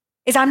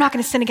 is I'm not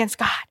going to sin against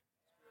God,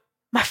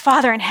 my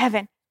Father in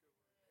heaven,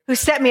 who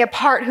set me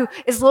apart, who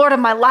is Lord of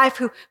my life,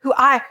 who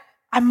I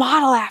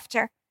model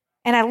after,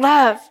 and I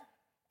love,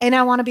 and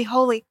I want to be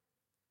holy.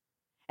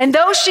 And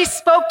though she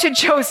spoke to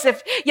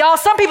Joseph, y'all,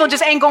 some people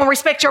just ain't going to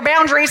respect your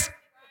boundaries.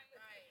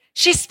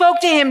 She spoke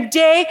to him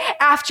day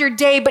after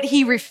day, but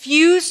he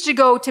refused to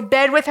go to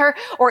bed with her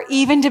or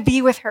even to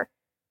be with her.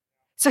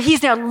 So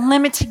he's now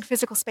limiting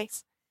physical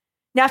space.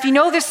 Now, if you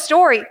know this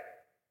story,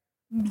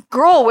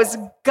 girl was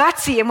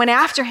gutsy and went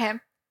after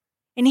him,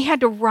 and he had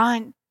to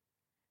run.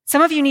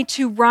 Some of you need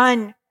to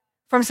run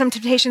from some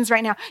temptations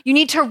right now. You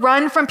need to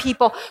run from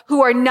people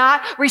who are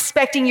not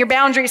respecting your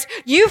boundaries.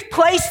 You've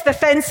placed the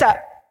fence up.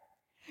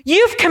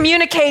 You've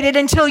communicated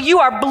until you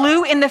are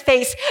blue in the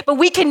face, but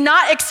we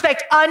cannot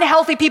expect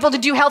unhealthy people to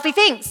do healthy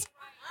things.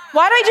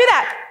 Why do I do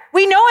that?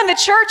 We know in the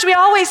church, we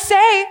always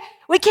say,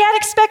 we can't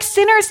expect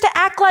sinners to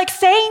act like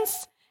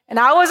saints. And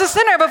I was a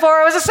sinner before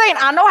I was a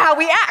saint. I know how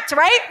we act,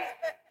 right?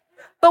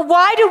 But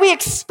why do we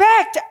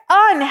expect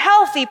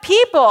unhealthy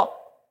people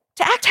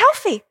to act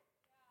healthy?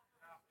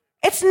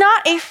 It's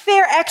not a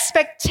fair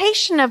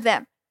expectation of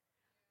them.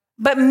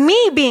 But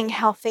me being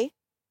healthy,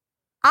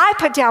 I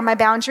put down my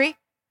boundary.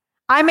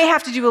 I may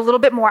have to do a little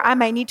bit more. I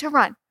may need to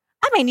run.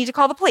 I may need to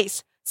call the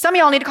police. Some of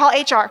y'all need to call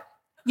HR.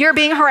 You're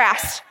being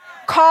harassed.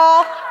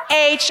 Call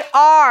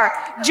HR.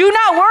 Do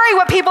not worry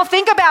what people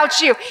think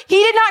about you. He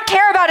did not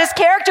care about his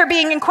character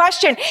being in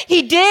question.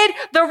 He did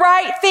the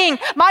right thing.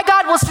 My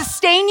God will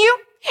sustain you.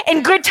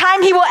 In good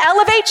time, he will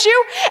elevate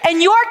you,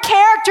 and your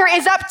character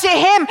is up to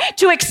him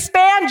to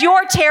expand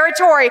your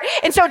territory.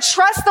 And so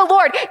trust the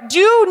Lord.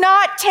 Do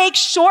not take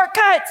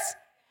shortcuts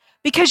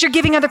because you're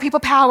giving other people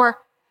power.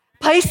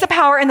 Place the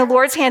power in the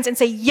Lord's hands and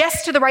say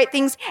yes to the right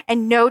things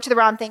and no to the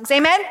wrong things.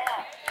 Amen?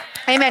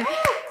 Amen.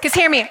 Because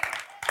hear me,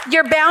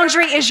 your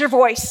boundary is your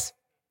voice.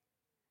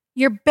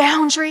 Your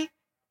boundary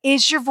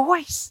is your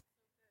voice.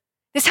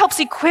 This helps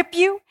equip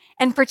you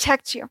and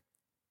protect you.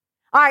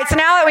 All right, so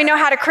now that we know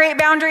how to create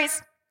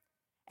boundaries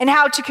and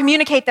how to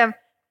communicate them,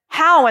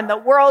 how in the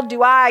world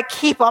do I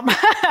keep them? All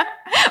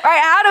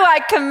right, how do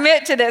I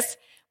commit to this?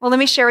 Well, let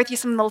me share with you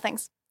some little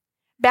things.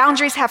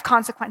 Boundaries have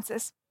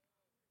consequences.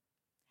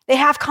 They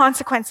have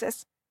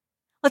consequences.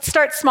 Let's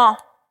start small.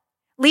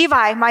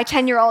 Levi, my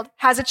 10-year-old,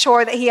 has a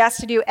chore that he has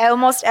to do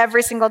almost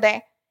every single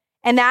day.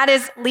 And that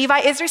is, Levi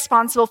is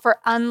responsible for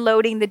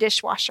unloading the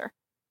dishwasher.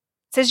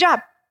 It's his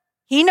job.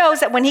 He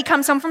knows that when he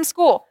comes home from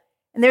school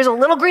and there's a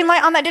little green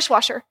light on that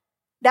dishwasher,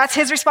 that's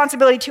his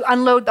responsibility to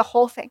unload the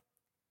whole thing.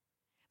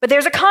 But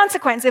there's a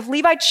consequence if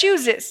Levi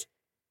chooses.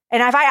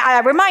 And if I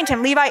remind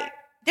him, Levi,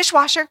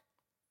 dishwasher.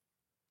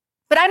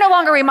 But I no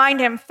longer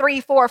remind him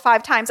 3, 4,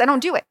 5 times. I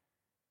don't do it.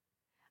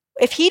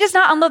 if he does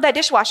not unload that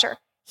dishwasher,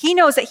 he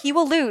knows that he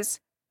will lose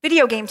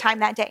video game time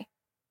that day.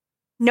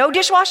 No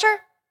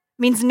dishwasher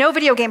means no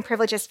video game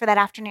privileges for that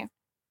afternoon.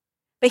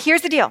 But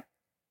here's the deal.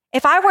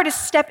 If I were to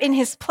step in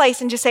his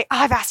place and just say,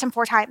 I've asked him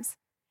 4 times.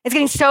 It's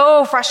getting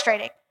so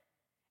frustrating.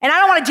 And I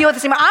don't want to deal with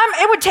this anymore.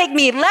 It would take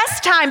me less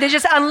time to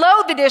just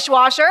unload the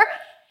dishwasher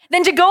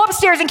than to go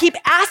upstairs and keep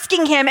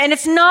asking him, and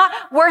it's not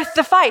worth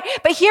the fight.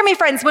 But hear me,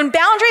 friends, when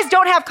boundaries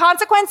don't have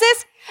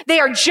consequences, they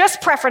are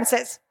just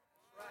preferences.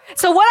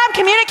 So what I'm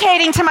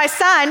communicating to my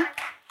son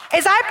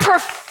is I would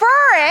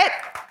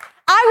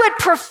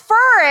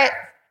prefer it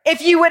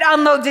if you would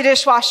unload the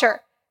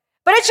dishwasher.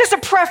 But it's just a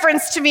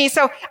preference to me,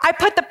 so I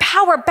put the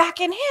power back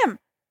in him.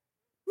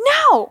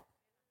 No.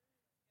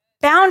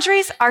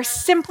 Boundaries are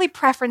simply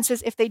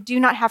preferences if they do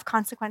not have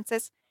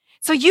consequences.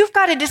 So you've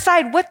got to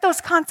decide what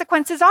those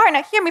consequences are.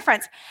 Now, hear me,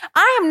 friends.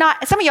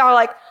 Some of y'all are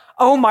like,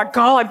 oh my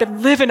God, I've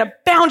been living a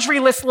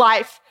boundaryless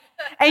life.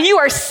 And you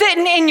are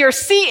sitting in your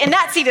seat, and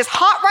that seat is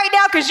hot right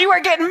now because you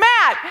are getting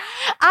mad.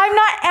 I'm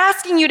not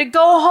asking you to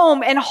go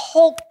home and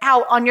Hulk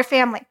out on your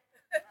family.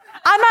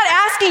 I'm not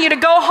asking you to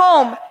go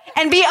home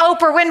and be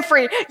Oprah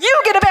Winfrey.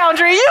 You get a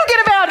boundary, you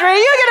get a boundary,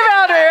 you get a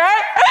boundary,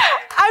 right?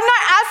 I'm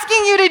not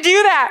asking you to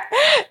do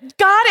that.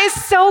 God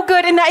is so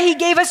good in that he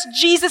gave us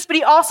Jesus, but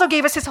he also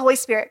gave us his Holy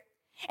Spirit.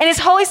 And his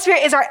Holy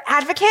Spirit is our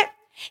advocate.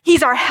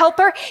 He's our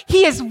helper.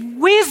 He is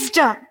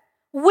wisdom.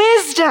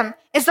 Wisdom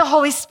is the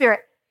Holy Spirit.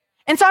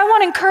 And so I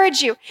want to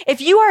encourage you,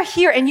 if you are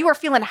here and you are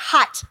feeling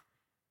hot,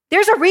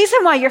 there's a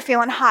reason why you're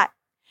feeling hot,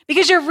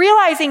 because you're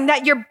realizing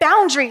that your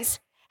boundaries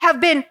have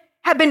been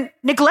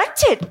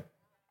neglected,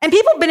 and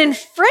people have been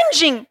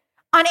infringing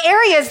on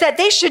areas that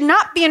they should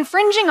not be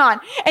infringing on.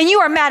 And you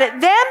are mad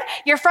at them.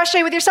 You're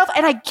frustrated with yourself.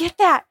 And I get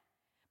that.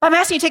 But I'm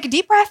asking you to take a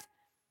deep breath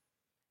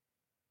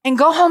and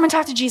go home and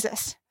talk to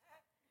Jesus.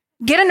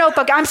 Get a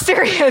notebook. I'm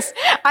serious.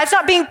 It's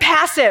not being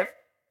passive.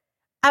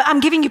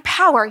 I'm giving you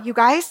power, you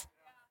guys.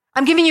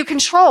 I'm giving you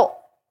control,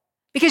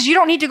 because you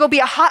don't need to go be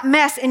a hot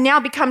mess and now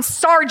become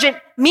Sergeant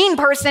mean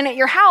person at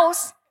your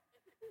house.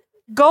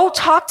 Go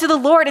talk to the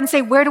Lord and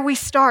say, where do we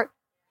start?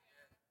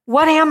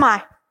 What am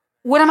I?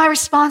 What am I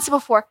responsible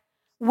for?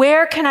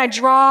 Where can I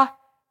draw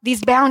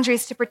these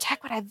boundaries to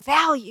protect what I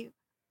value?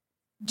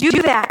 Do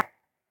that.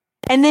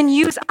 And then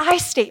use I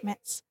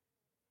statements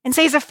and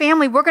say, as a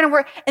family, we're going to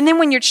work. And then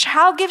when your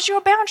child gives you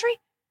a boundary,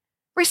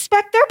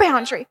 respect their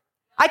boundary.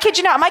 I kid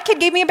you not, my kid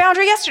gave me a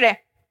boundary yesterday.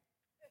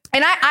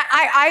 And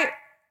I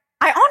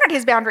honored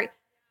his boundary.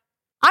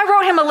 I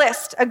wrote him a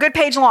list, a good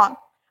page long,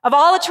 of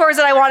all the chores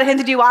that I wanted him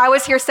to do while I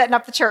was here setting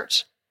up the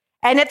church.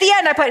 And at the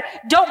end, I put,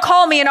 don't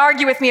call me and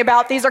argue with me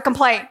about these or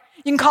complain.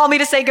 You can call me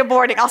to say good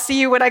morning. I'll see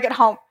you when I get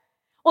home.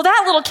 Well,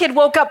 that little kid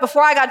woke up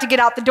before I got to get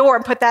out the door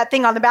and put that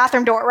thing on the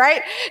bathroom door,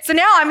 right? So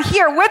now I'm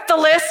here with the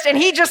list, and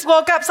he just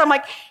woke up. So I'm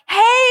like,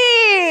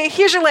 hey,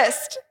 here's your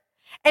list.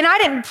 And I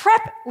didn't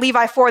prep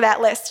Levi for that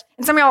list.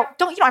 And some of y'all,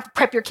 you don't have to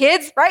prep your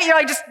kids, right? You're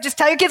like, just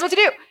tell your kids what to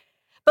do.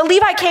 But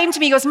Levi came to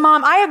me, he goes,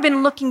 Mom, I have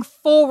been looking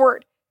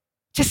forward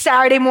to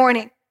Saturday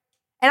morning.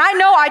 And I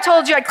know I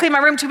told you I'd clean my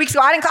room 2 weeks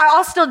ago.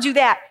 I'll still do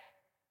that.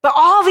 But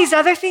all these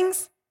other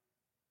things,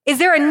 is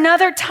there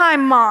another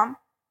time, Mom,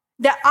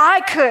 that I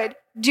could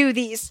do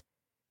these?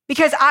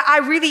 Because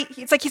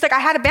he's like, I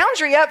had a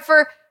boundary up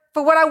for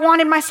what I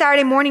wanted my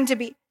Saturday morning to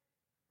be.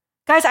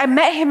 Guys, I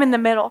met him in the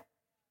middle.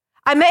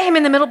 I met him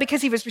in the middle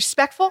because he was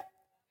respectful.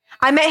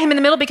 I met him in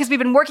the middle because we've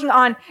been working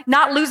on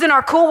not losing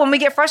our cool when we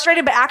get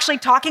frustrated, but actually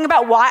talking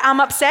about why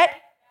I'm upset.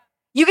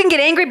 You can get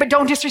angry, but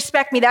don't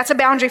disrespect me. That's a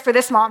boundary for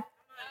this mom.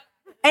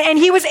 And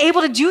he was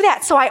able to do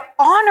that. So I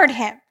honored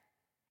him.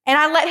 And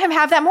I let him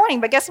have that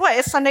morning. But guess what?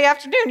 It's Sunday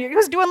afternoon. He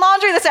was doing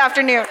laundry this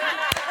afternoon.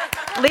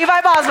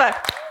 Levi Bosma.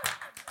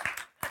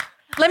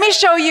 Let me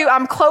show you.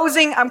 I'm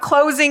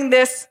closing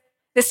this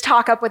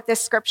talk up with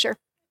this scripture.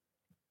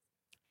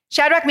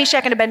 Shadrach,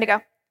 Meshach, and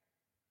Abednego.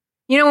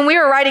 You know, when we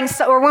were writing,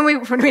 or when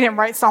we didn't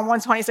write Psalm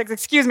 126,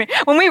 excuse me.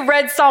 When we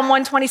read Psalm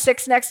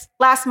 126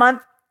 last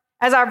month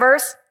as our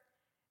verse,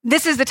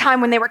 this is the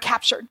time when they were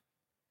captured.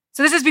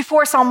 So this is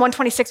before Psalm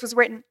 126 was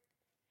written.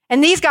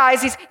 And these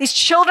guys, these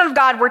children of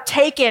God were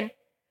taken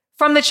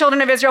from the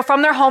children of Israel,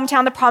 from their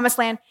hometown, the promised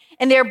land,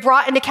 and they were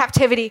brought into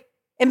captivity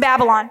in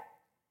Babylon.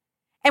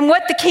 And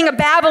what the king of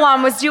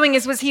Babylon was doing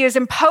was he was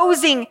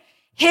imposing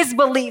his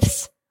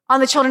beliefs on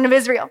the children of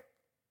Israel.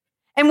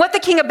 And what the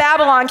king of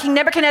Babylon, King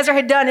Nebuchadnezzar,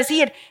 had done is he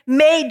had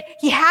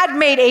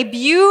made a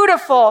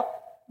beautiful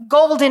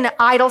golden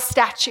idol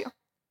statue.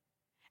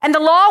 And the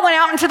law went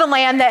out into the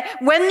land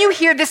that when you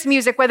hear this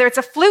music, whether it's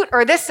a flute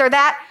or this or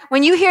that,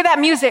 when you hear that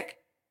music,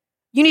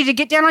 you need to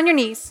get down on your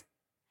knees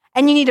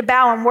and you need to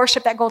bow and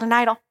worship that golden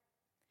idol.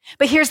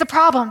 But here's the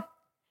problem.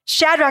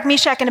 Shadrach,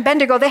 Meshach, and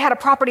Abednego, they had a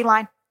property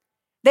line.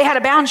 They had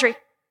a boundary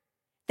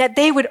that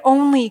they would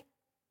only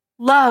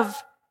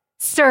love,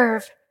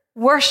 serve,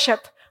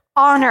 worship,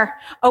 honor,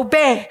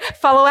 obey,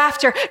 follow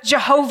after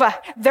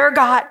Jehovah, their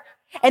God.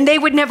 And they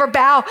would never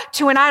bow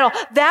to an idol.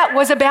 That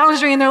was a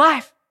boundary in their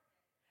life.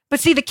 But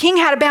see, the king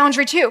had a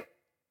boundary too.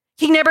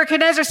 King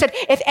Nebuchadnezzar said,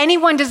 if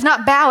anyone does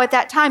not bow at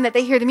that time that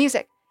they hear the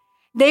music,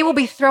 they will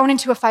be thrown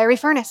into a fiery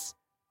furnace.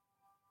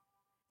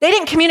 They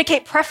didn't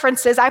communicate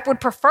preferences. I would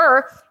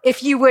prefer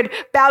if you would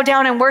bow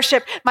down and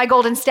worship my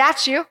golden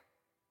statue.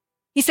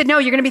 He said, no,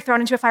 you're going to be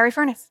thrown into a fiery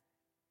furnace.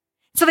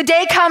 So the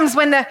day comes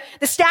when the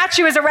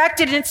statue is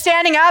erected and it's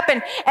standing up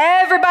and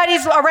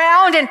everybody's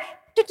around and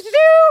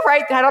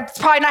right? That's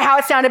probably not how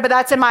it sounded, but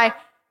that's in my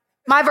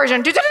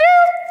version.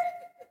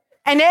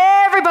 And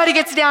everybody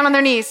gets down on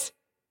their knees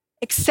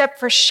except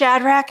for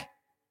Shadrach,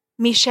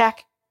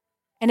 Meshach,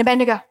 and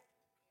Abednego.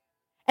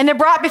 And they're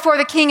brought before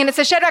the king, and it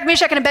says, Shadrach,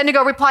 Meshach, and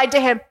Abednego replied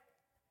to him,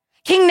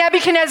 King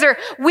Nebuchadnezzar,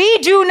 we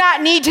do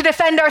not need to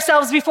defend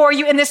ourselves before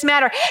you in this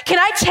matter. Can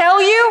I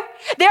tell you,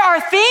 there are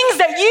things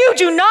that you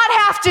do not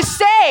have to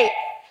say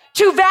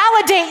to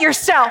validate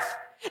yourself.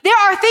 There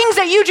are things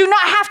that you do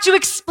not have to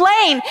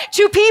explain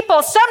to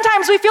people.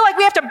 Sometimes we feel like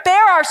we have to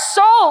bare our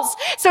souls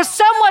so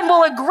someone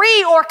will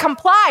agree or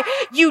comply.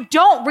 You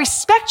don't.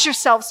 Respect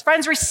yourselves,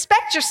 friends.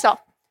 Respect yourself.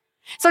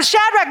 So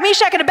Shadrach,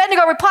 Meshach, and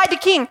Abednego replied to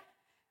king,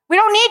 we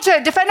don't need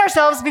to defend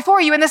ourselves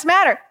before you in this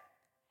matter.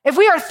 If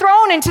we are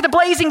thrown into the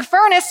blazing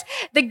furnace,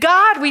 the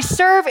God we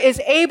serve is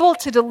able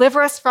to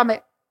deliver us from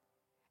it.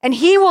 And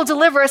he will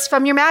deliver us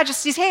from your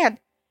majesty's hand.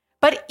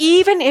 But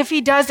even if he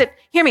does it,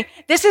 hear me,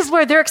 this is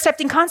where they're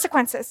accepting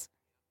consequences.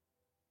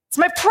 It's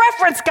my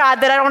preference, God,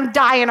 that I don't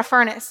die in a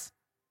furnace.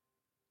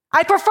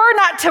 I prefer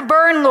not to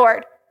burn,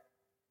 Lord.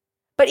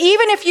 But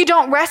even if you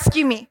don't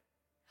rescue me,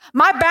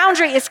 my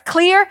boundary is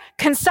clear,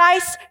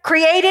 concise,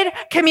 created,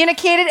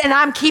 communicated, and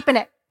I'm keeping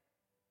it.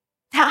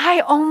 That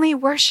I only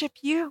worship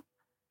you.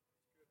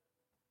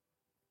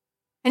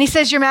 And he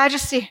says, Your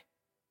Majesty,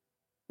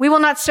 we will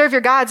not serve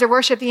your gods or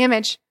worship the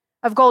image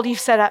of gold you've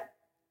set up.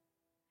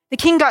 The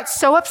king got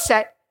so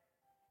upset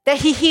that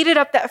he heated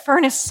up that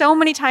furnace so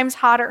many times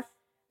hotter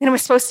than it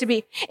was supposed to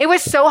be. It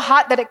was so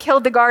hot that it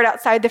killed the guard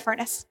outside the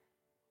furnace.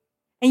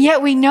 And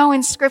yet we know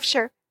in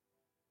scripture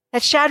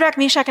that Shadrach,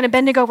 Meshach, and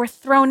Abednego were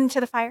thrown into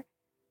the fire.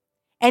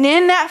 And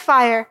in that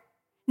fire,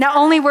 not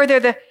only were there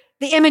the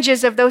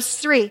images of those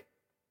three,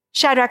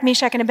 Shadrach,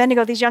 Meshach, and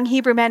Abednego, these young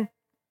Hebrew men,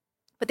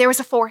 but there was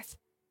a fourth.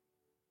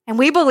 And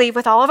we believe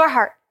with all of our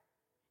heart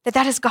that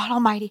that is God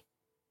Almighty.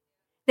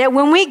 That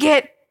when we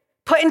get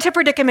put into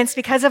predicaments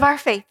because of our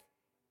faith,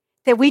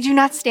 that we do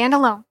not stand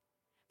alone,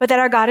 but that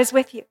our God is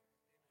with you.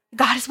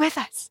 God is with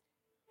us.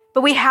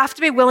 But we have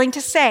to be willing to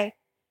say,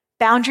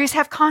 boundaries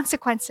have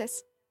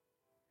consequences.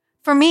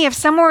 For me, if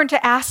someone were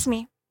to ask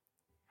me,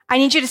 I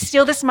need you to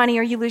steal this money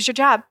or you lose your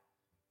job.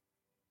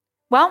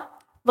 Well,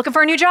 looking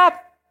for a new job.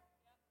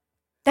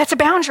 That's a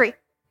boundary.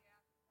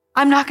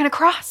 I'm not going to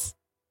cross.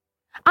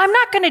 I'm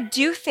not going to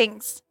do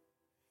things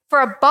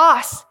for a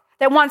boss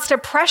that wants to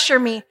pressure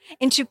me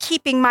into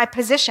keeping my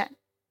position.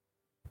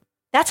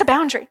 That's a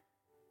boundary.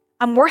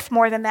 I'm worth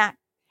more than that.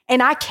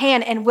 And I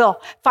can and will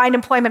find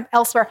employment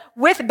elsewhere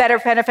with better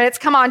benefits.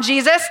 Come on,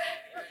 Jesus.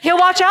 He'll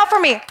watch out for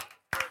me.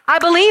 I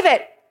believe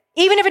it.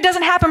 Even if it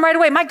doesn't happen right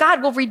away, my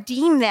God will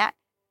redeem that.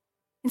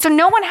 And so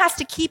no one has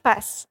to keep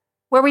us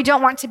where we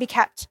don't want to be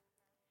kept.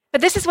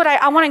 But this is what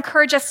I want to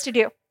encourage us to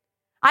do.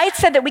 I had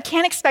said that we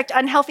can't expect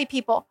unhealthy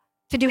people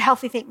to do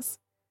healthy things.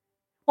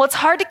 Well, it's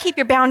hard to keep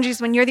your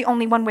boundaries when you're the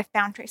only one with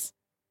boundaries.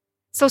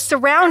 So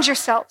surround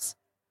yourselves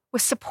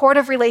with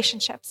supportive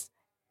relationships.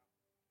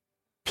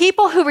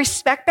 People who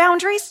respect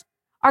boundaries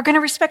are going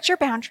to respect your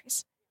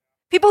boundaries.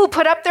 People who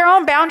put up their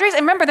own boundaries,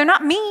 and remember, they're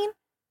not mean.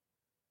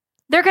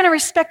 They're going to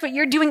respect what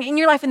you're doing in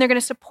your life and they're going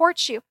to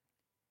support you.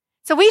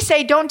 So we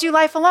say, don't do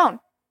life alone.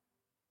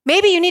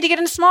 Maybe you need to get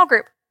in a small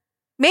group.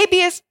 Maybe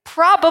it's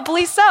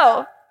probably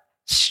so.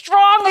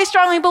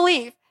 Strongly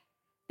believe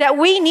that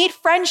we need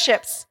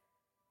friendships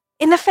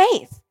in the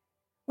faith.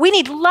 We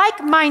need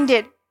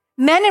like-minded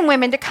men and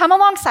women to come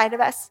alongside of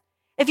us.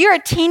 If you're a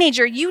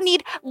teenager, you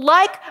need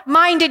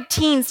like-minded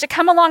teens to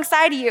come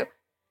alongside of you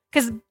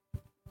because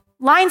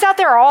lines out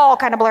there are all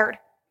kind of blurred.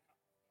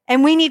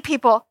 And we need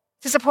people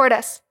to support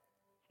us.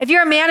 If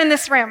you're a man in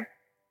this room,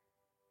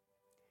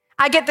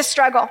 I get the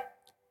struggle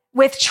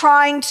with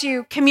trying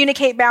to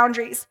communicate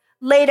boundaries,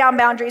 lay down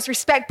boundaries,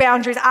 respect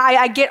boundaries.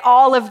 I get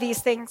all of these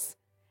things.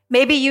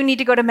 Maybe you need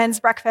to go to men's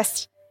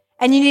breakfast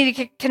and you need to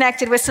get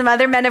connected with some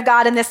other men of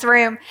God in this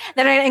room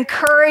that I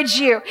encourage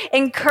you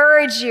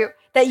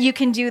that you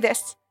can do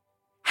this.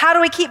 How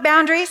do we keep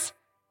boundaries?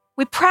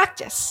 We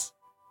practice.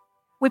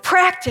 We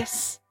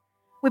practice.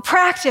 We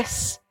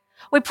practice.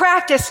 We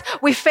practice.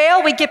 We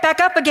fail. We get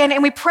back up again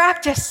and we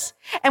practice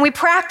and we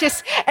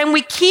practice and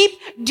we keep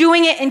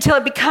doing it until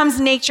it becomes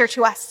nature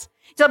to us,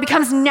 until it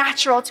becomes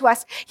natural to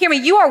us. Hear me.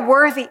 You are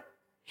worthy.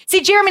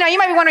 See, Jeremy, now you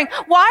might be wondering,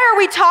 why are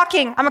we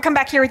talking? I'm going to come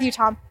back here with you,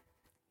 Tom.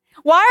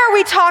 Why are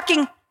we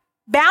talking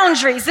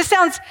boundaries? This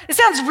sounds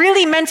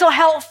really mental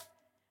health.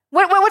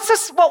 What's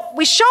this? Well,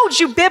 we showed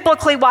you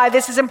biblically why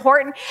this is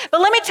important,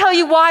 but let me tell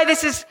you why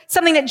this is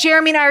something that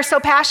Jeremy and I are so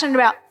passionate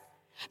about.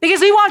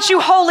 Because we want you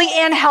holy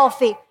and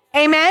healthy.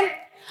 Amen?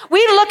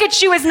 We look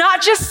at you as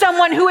not just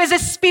someone who is a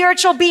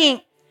spiritual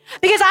being.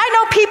 Because I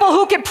know people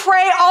who can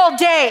pray all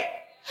day,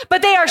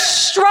 but they are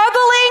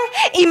struggling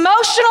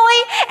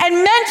emotionally and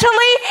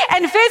mentally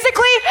and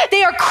physically.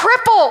 They are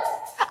crippled.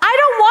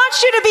 I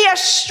want you to be a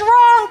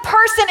strong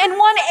person in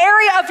one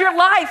area of your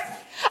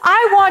life.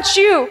 I want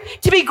you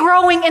to be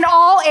growing in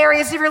all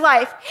areas of your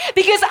life,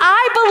 because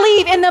I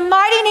believe in the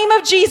mighty name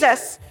of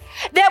Jesus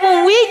that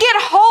when we get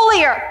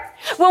holier,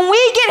 when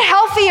we get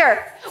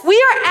healthier, we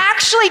are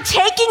actually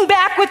taking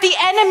back what the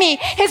enemy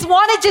has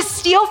wanted to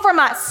steal from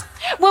us.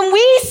 When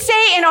we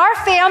say in our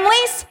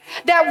families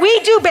that we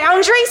do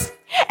boundaries,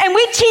 and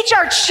we teach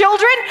our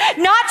children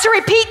not to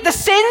repeat the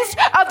sins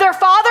of their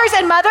fathers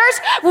and mothers,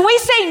 when we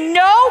say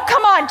no,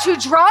 come on, to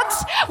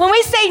drugs, when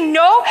we say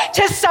no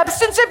to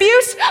substance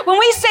abuse,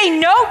 when we say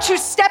no to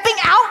stepping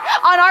out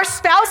on our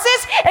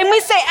spouses, and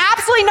we say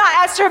absolutely not,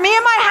 as for me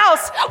and my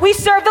house, we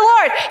serve the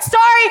Lord.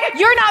 Sorry,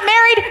 you're not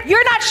married,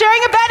 you're not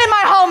sharing a bed in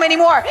my home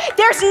anymore.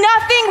 There's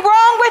nothing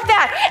wrong with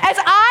that. As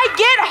I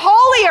get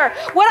holier,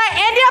 what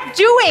I end up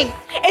doing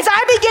is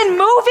I begin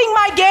moving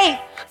my gate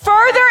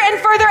further and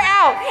further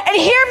out. And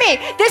hear me,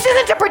 this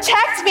isn't to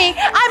protect me.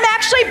 I'm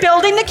actually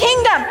building the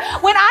kingdom.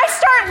 When I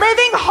start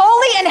living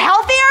holy and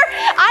healthier,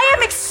 I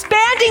am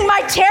expanding my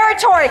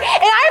territory,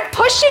 and I am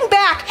pushing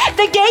back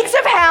the gates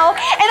of hell,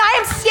 and I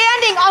am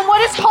standing on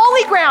what is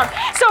holy ground.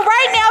 So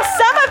right now,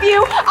 some of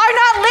you are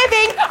not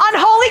living on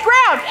holy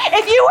ground.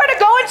 If you were to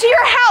go into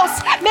your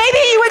house, maybe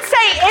you would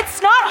say,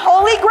 it's not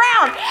holy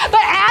ground.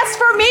 But as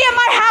for me and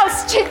my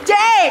house,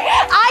 today,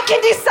 I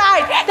can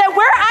decide that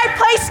where I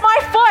place my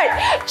foot,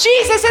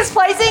 Jesus is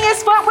placing his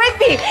foot with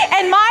me,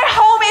 and my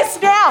home is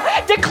now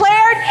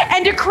declared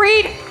and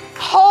decreed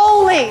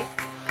holy,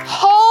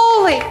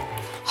 holy,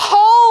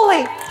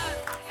 holy.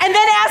 And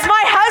then as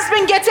my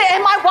husband gets it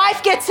and my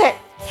wife gets it,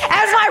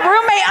 as my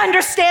roommate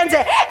understands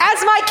it, as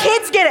my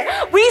kids get it,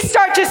 we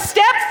start to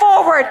step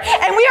forward,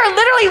 and we are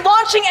literally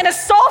launching an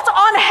assault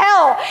on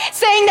hell,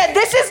 saying that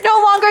this is no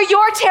longer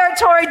your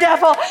territory,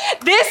 devil.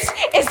 This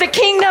is the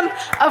kingdom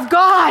of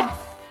God.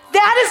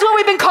 That is what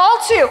we've been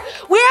called to.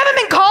 We haven't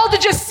been called to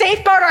just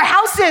safeguard our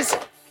houses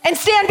and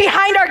stand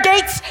behind our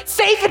gates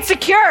safe and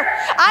secure.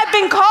 I've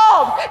been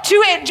called to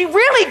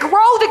really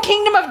grow the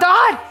kingdom of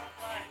God,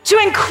 to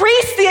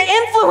increase the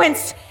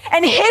influence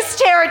and his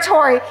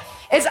territory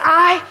as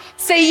I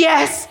say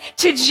yes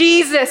to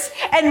Jesus,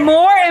 and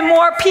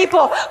more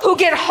people who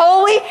get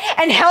holy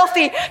and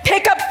healthy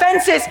pick up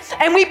fences,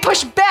 and we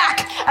push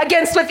back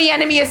against what the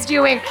enemy is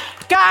doing.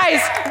 Guys,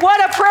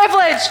 what a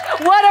privilege.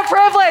 What a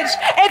privilege.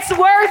 It's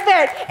worth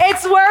it.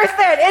 It's worth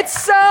it. It's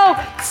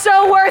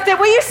so worth it.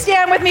 Will you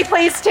stand with me,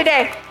 please,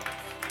 today?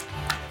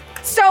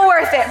 So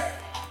worth it.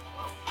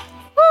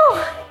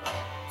 Whew.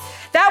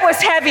 That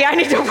was heavy. I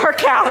need to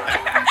work out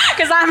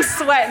because I'm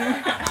sweating.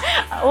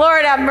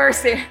 Lord have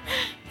mercy.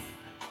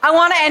 I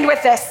want to end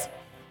with this.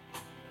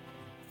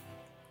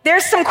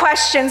 There's some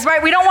questions,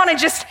 right? We don't want to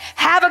just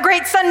have a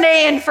great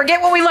Sunday and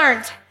forget what we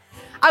learned.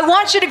 I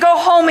want you to go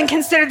home and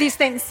consider these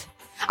things.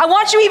 I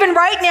want you even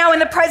right now in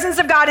the presence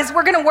of God, as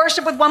we're going to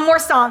worship with one more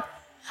song,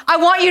 I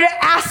want you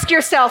to ask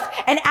yourself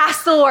and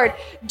ask the Lord,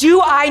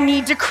 do I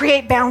need to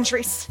create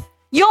boundaries?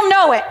 You'll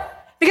know it,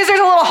 because there's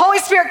a little Holy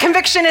Spirit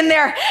conviction in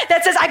there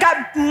that says, I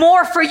got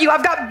more for you.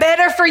 I've got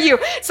better for you.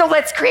 So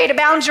let's create a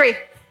boundary.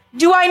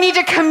 Do I need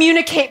to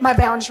communicate my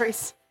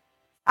boundaries?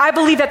 I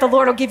believe that the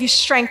Lord will give you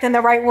strength and the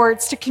right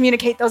words to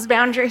communicate those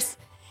boundaries.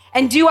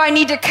 And do I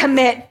need to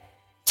commit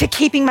to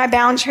keeping my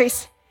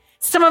boundaries?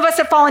 Some of us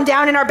have fallen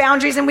down in our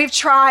boundaries and we've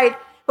tried,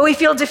 but we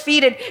feel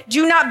defeated.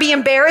 Do not be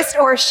embarrassed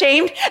or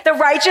ashamed. The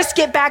righteous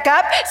get back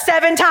up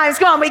 7 times.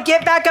 Come on, we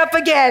get back up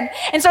again.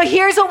 And so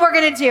here's what we're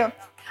going to do.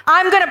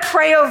 I'm going to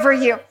pray over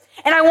you.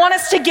 And I want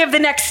us to give the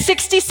next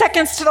 60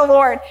 seconds to the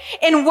Lord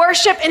in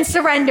worship and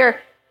surrender.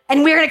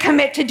 And we're going to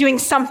commit to doing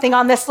something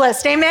on this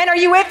list. Amen. Are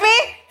you with me?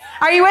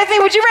 Are you with me?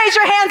 Would you raise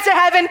your hands to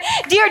heaven?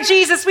 Dear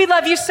Jesus, we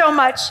love you so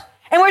much.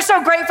 And we're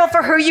so grateful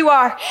for who you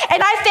are.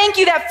 And I thank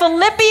you that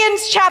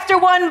Philippians chapter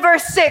 1,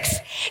 verse 6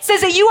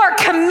 says that you are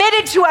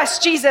committed to us,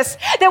 Jesus,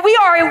 that we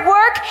are a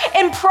work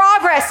in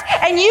progress,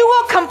 and you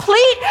will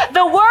complete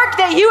the work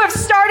that you have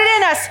started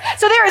in us.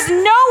 So there is no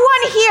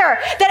one here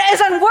that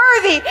is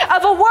unworthy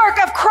of a work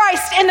of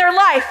Christ in their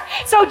life.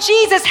 So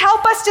Jesus,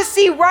 help us to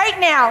see right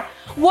now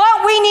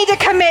what we need to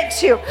commit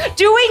to.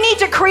 Do we need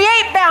to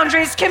create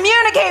boundaries,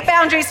 communicate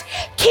boundaries,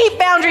 keep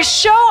boundaries?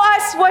 Show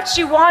us what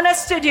you want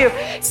us to do.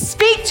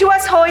 Speak to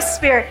us, Holy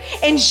Spirit.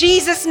 In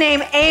Jesus'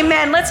 name,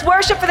 amen. Let's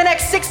worship for the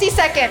next 60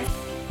 seconds.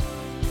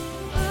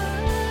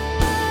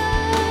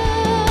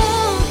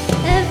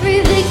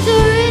 Every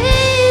victory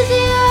is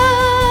yours.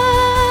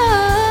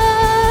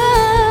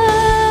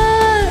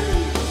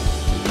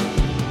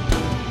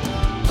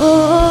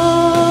 Oh.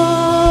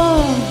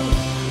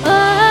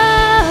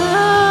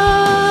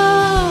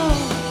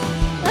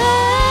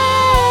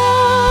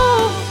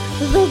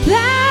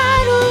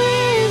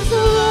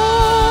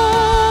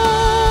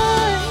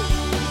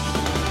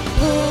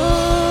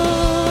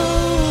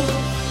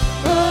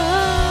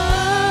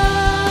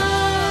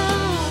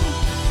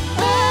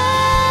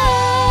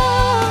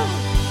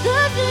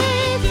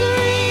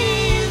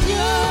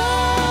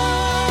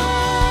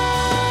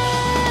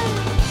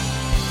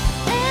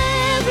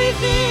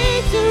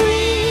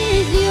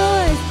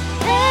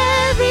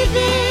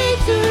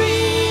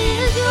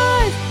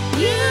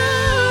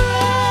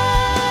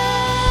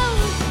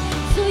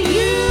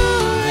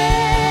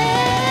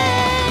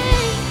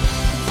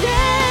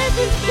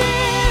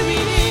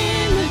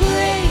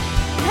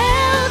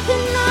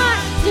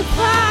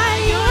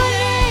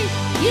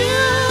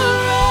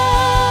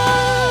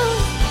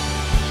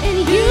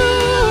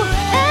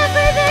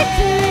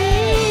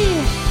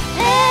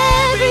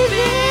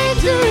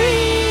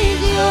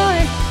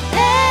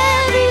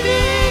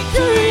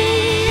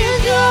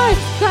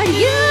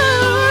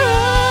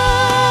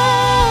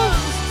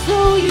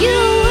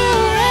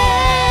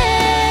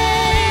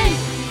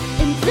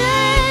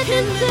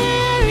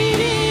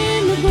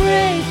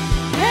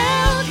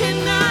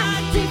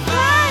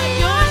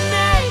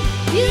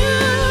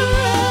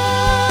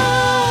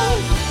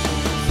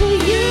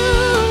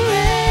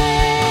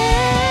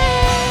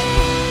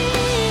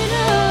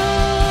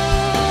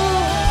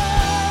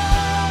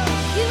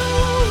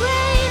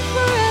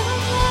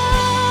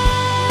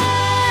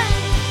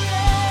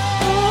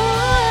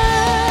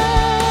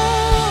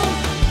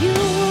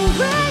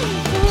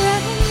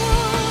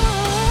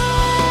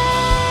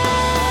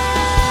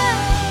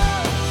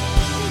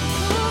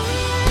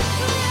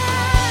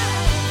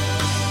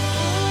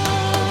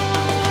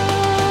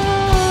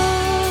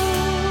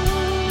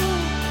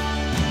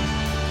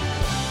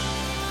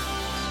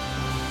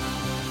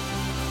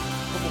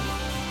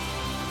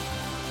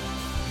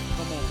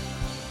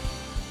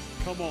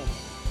 Come on.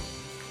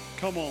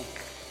 Come on.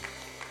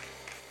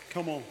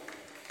 Come on.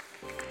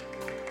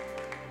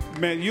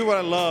 Man, you know what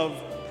I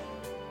love?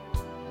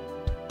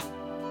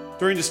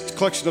 During this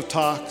collection of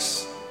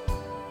talks,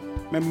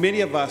 man,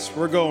 many of us,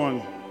 we're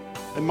going,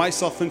 and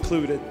myself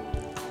included,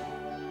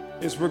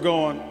 is we're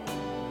going,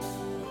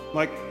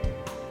 like,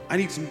 I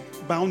need some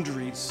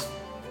boundaries.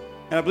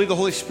 And I believe the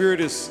Holy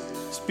Spirit is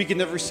speaking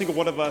to every single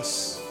one of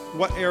us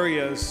what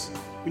areas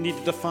we need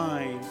to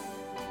define.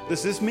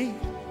 This is me,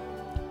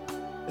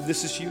 and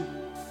this is you.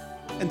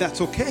 And that's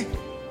okay.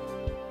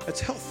 That's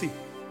healthy.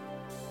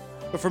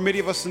 But for many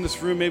of us in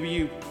this room, maybe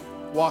you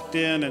walked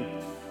in and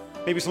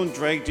maybe someone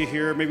dragged you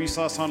here. Maybe you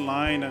saw us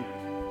online, and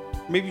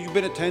maybe you've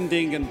been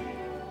attending and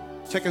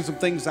checking some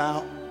things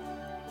out.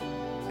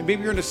 And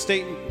maybe you're in a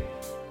state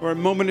or a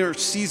moment or a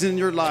season in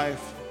your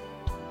life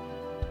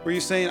where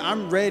you're saying,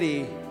 I'm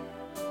ready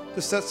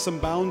to set some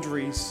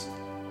boundaries.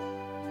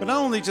 But not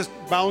only just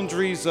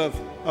boundaries of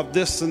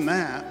this and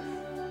that,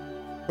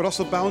 but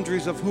also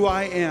boundaries of who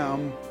I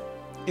am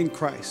in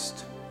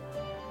Christ.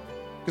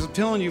 Because I'm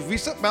telling you, if we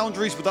set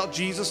boundaries without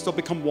Jesus, they'll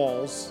become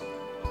walls.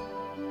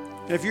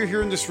 And if you're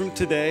here in this room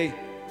today,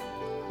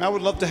 I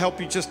would love to help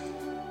you, just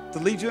to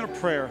lead you in a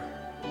prayer.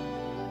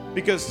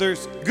 Because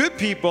there's good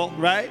people,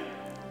 right?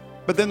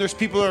 But then there's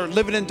people that are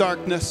living in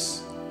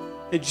darkness.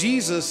 And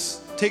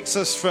Jesus takes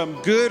us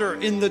from good or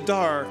in the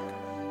dark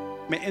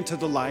into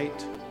the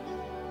light.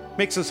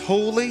 Makes us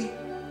holy,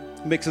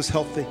 makes us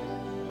healthy.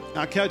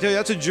 Now, can I tell you,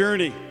 that's a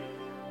journey.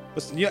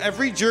 But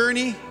every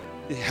journey,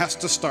 it has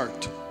to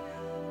start.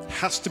 It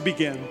has to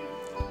begin.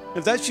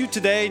 If that's you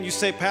today and you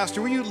say,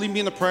 Pastor, will you lead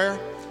me in a prayer?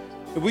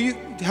 Will you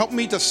help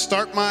me to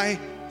start my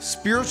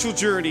spiritual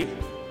journey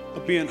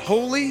of being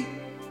holy,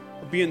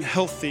 of being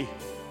healthy?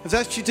 If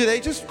that's you today,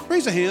 just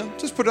raise a hand.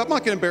 Just put it up. I'm not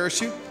going to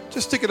embarrass you.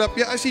 Just stick it up.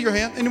 Yeah, I see your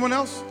hand. Anyone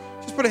else?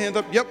 Just put a hand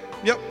up. Yep.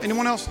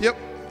 Anyone else? Yep.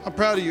 I'm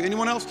proud of you.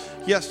 Anyone else?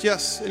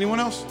 Yes. Anyone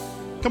else?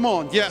 Come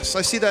on. Yes,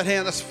 I see that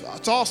hand.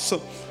 That's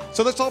awesome.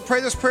 So let's all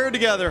pray this prayer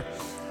together.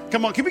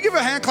 Come on. Can we give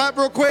a hand clap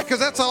real quick? Because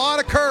that's a lot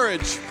of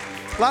courage,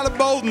 a lot of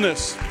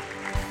boldness.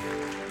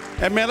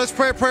 And man, let's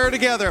pray a prayer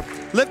together.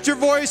 Lift your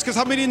voice, because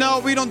how many know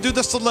we don't do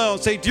this alone?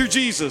 Say, Dear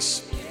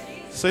Jesus,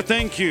 say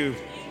thank you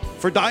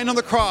for dying on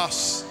the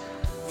cross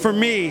for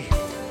me.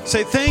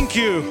 Say thank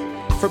you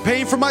for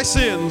paying for my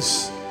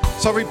sins.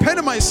 So I repent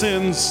of my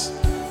sins.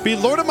 Be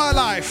Lord of my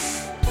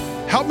life.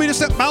 Help me to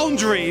set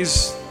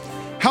boundaries.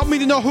 Help me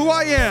to know who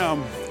I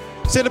am.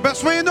 Say the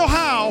best way I know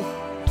how,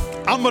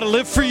 I'm going to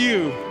live for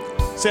you.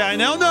 Say, I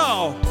now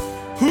know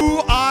who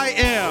I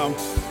am.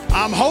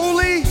 I'm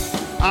holy.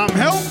 I'm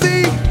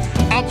healthy.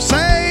 I'm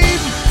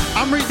saved.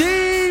 I'm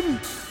redeemed.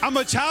 I'm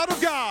a child of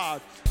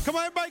God. Come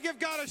on, everybody, give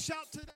God a shout today.